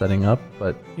I were setting up,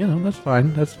 but you know, that's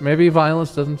fine. That's maybe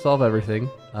violence doesn't solve everything,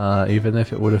 even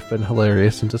if it would have been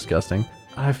hilarious and disgusting.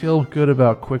 I feel good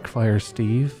about Quickfire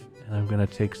Steve, and I'm gonna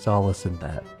take solace in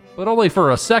that, but only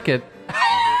for a second.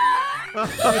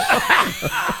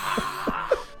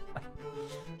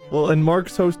 Well, and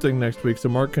Mark's hosting next week, so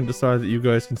Mark can decide that you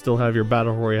guys can still have your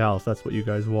Battle Royale if that's what you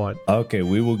guys want. Okay,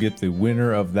 we will get the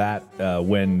winner of that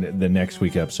when the next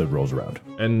week episode rolls around.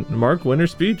 And Mark, winner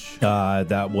speech?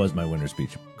 That was my winner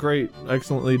speech. Great.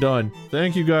 Excellently done.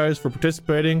 Thank you guys for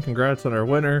participating. Congrats on our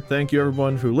winner. Thank you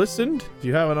everyone who listened. If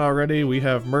you haven't already, we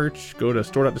have merch. Go to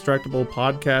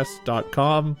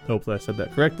store.distractablepodcast.com. Hopefully I said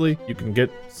that correctly. You can get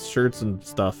shirts and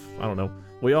stuff. I don't know.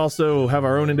 We also have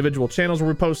our own individual channels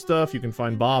where we post stuff. You can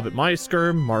find Bob at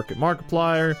MySkirm, Mark at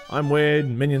Markiplier. I'm Wade,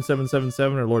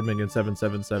 Minion777 or Lord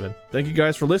Minion777. Thank you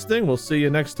guys for listening. We'll see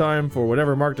you next time for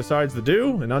whatever Mark decides to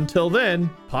do. And until then,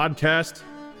 podcast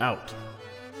out.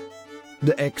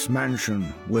 The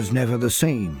X-Mansion was never the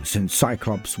same since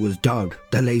Cyclops was dubbed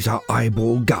the Laser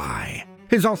Eyeball Guy.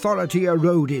 His authority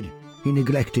eroded. He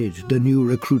neglected the new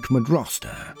recruitment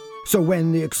roster. So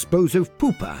when the Explosive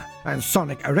Pooper and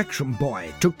Sonic Erection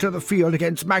Boy took to the field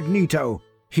against Magneto,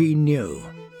 he knew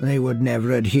they would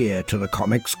never adhere to the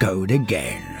comics code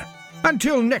again.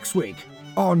 Until next week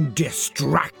on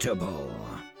Distractable.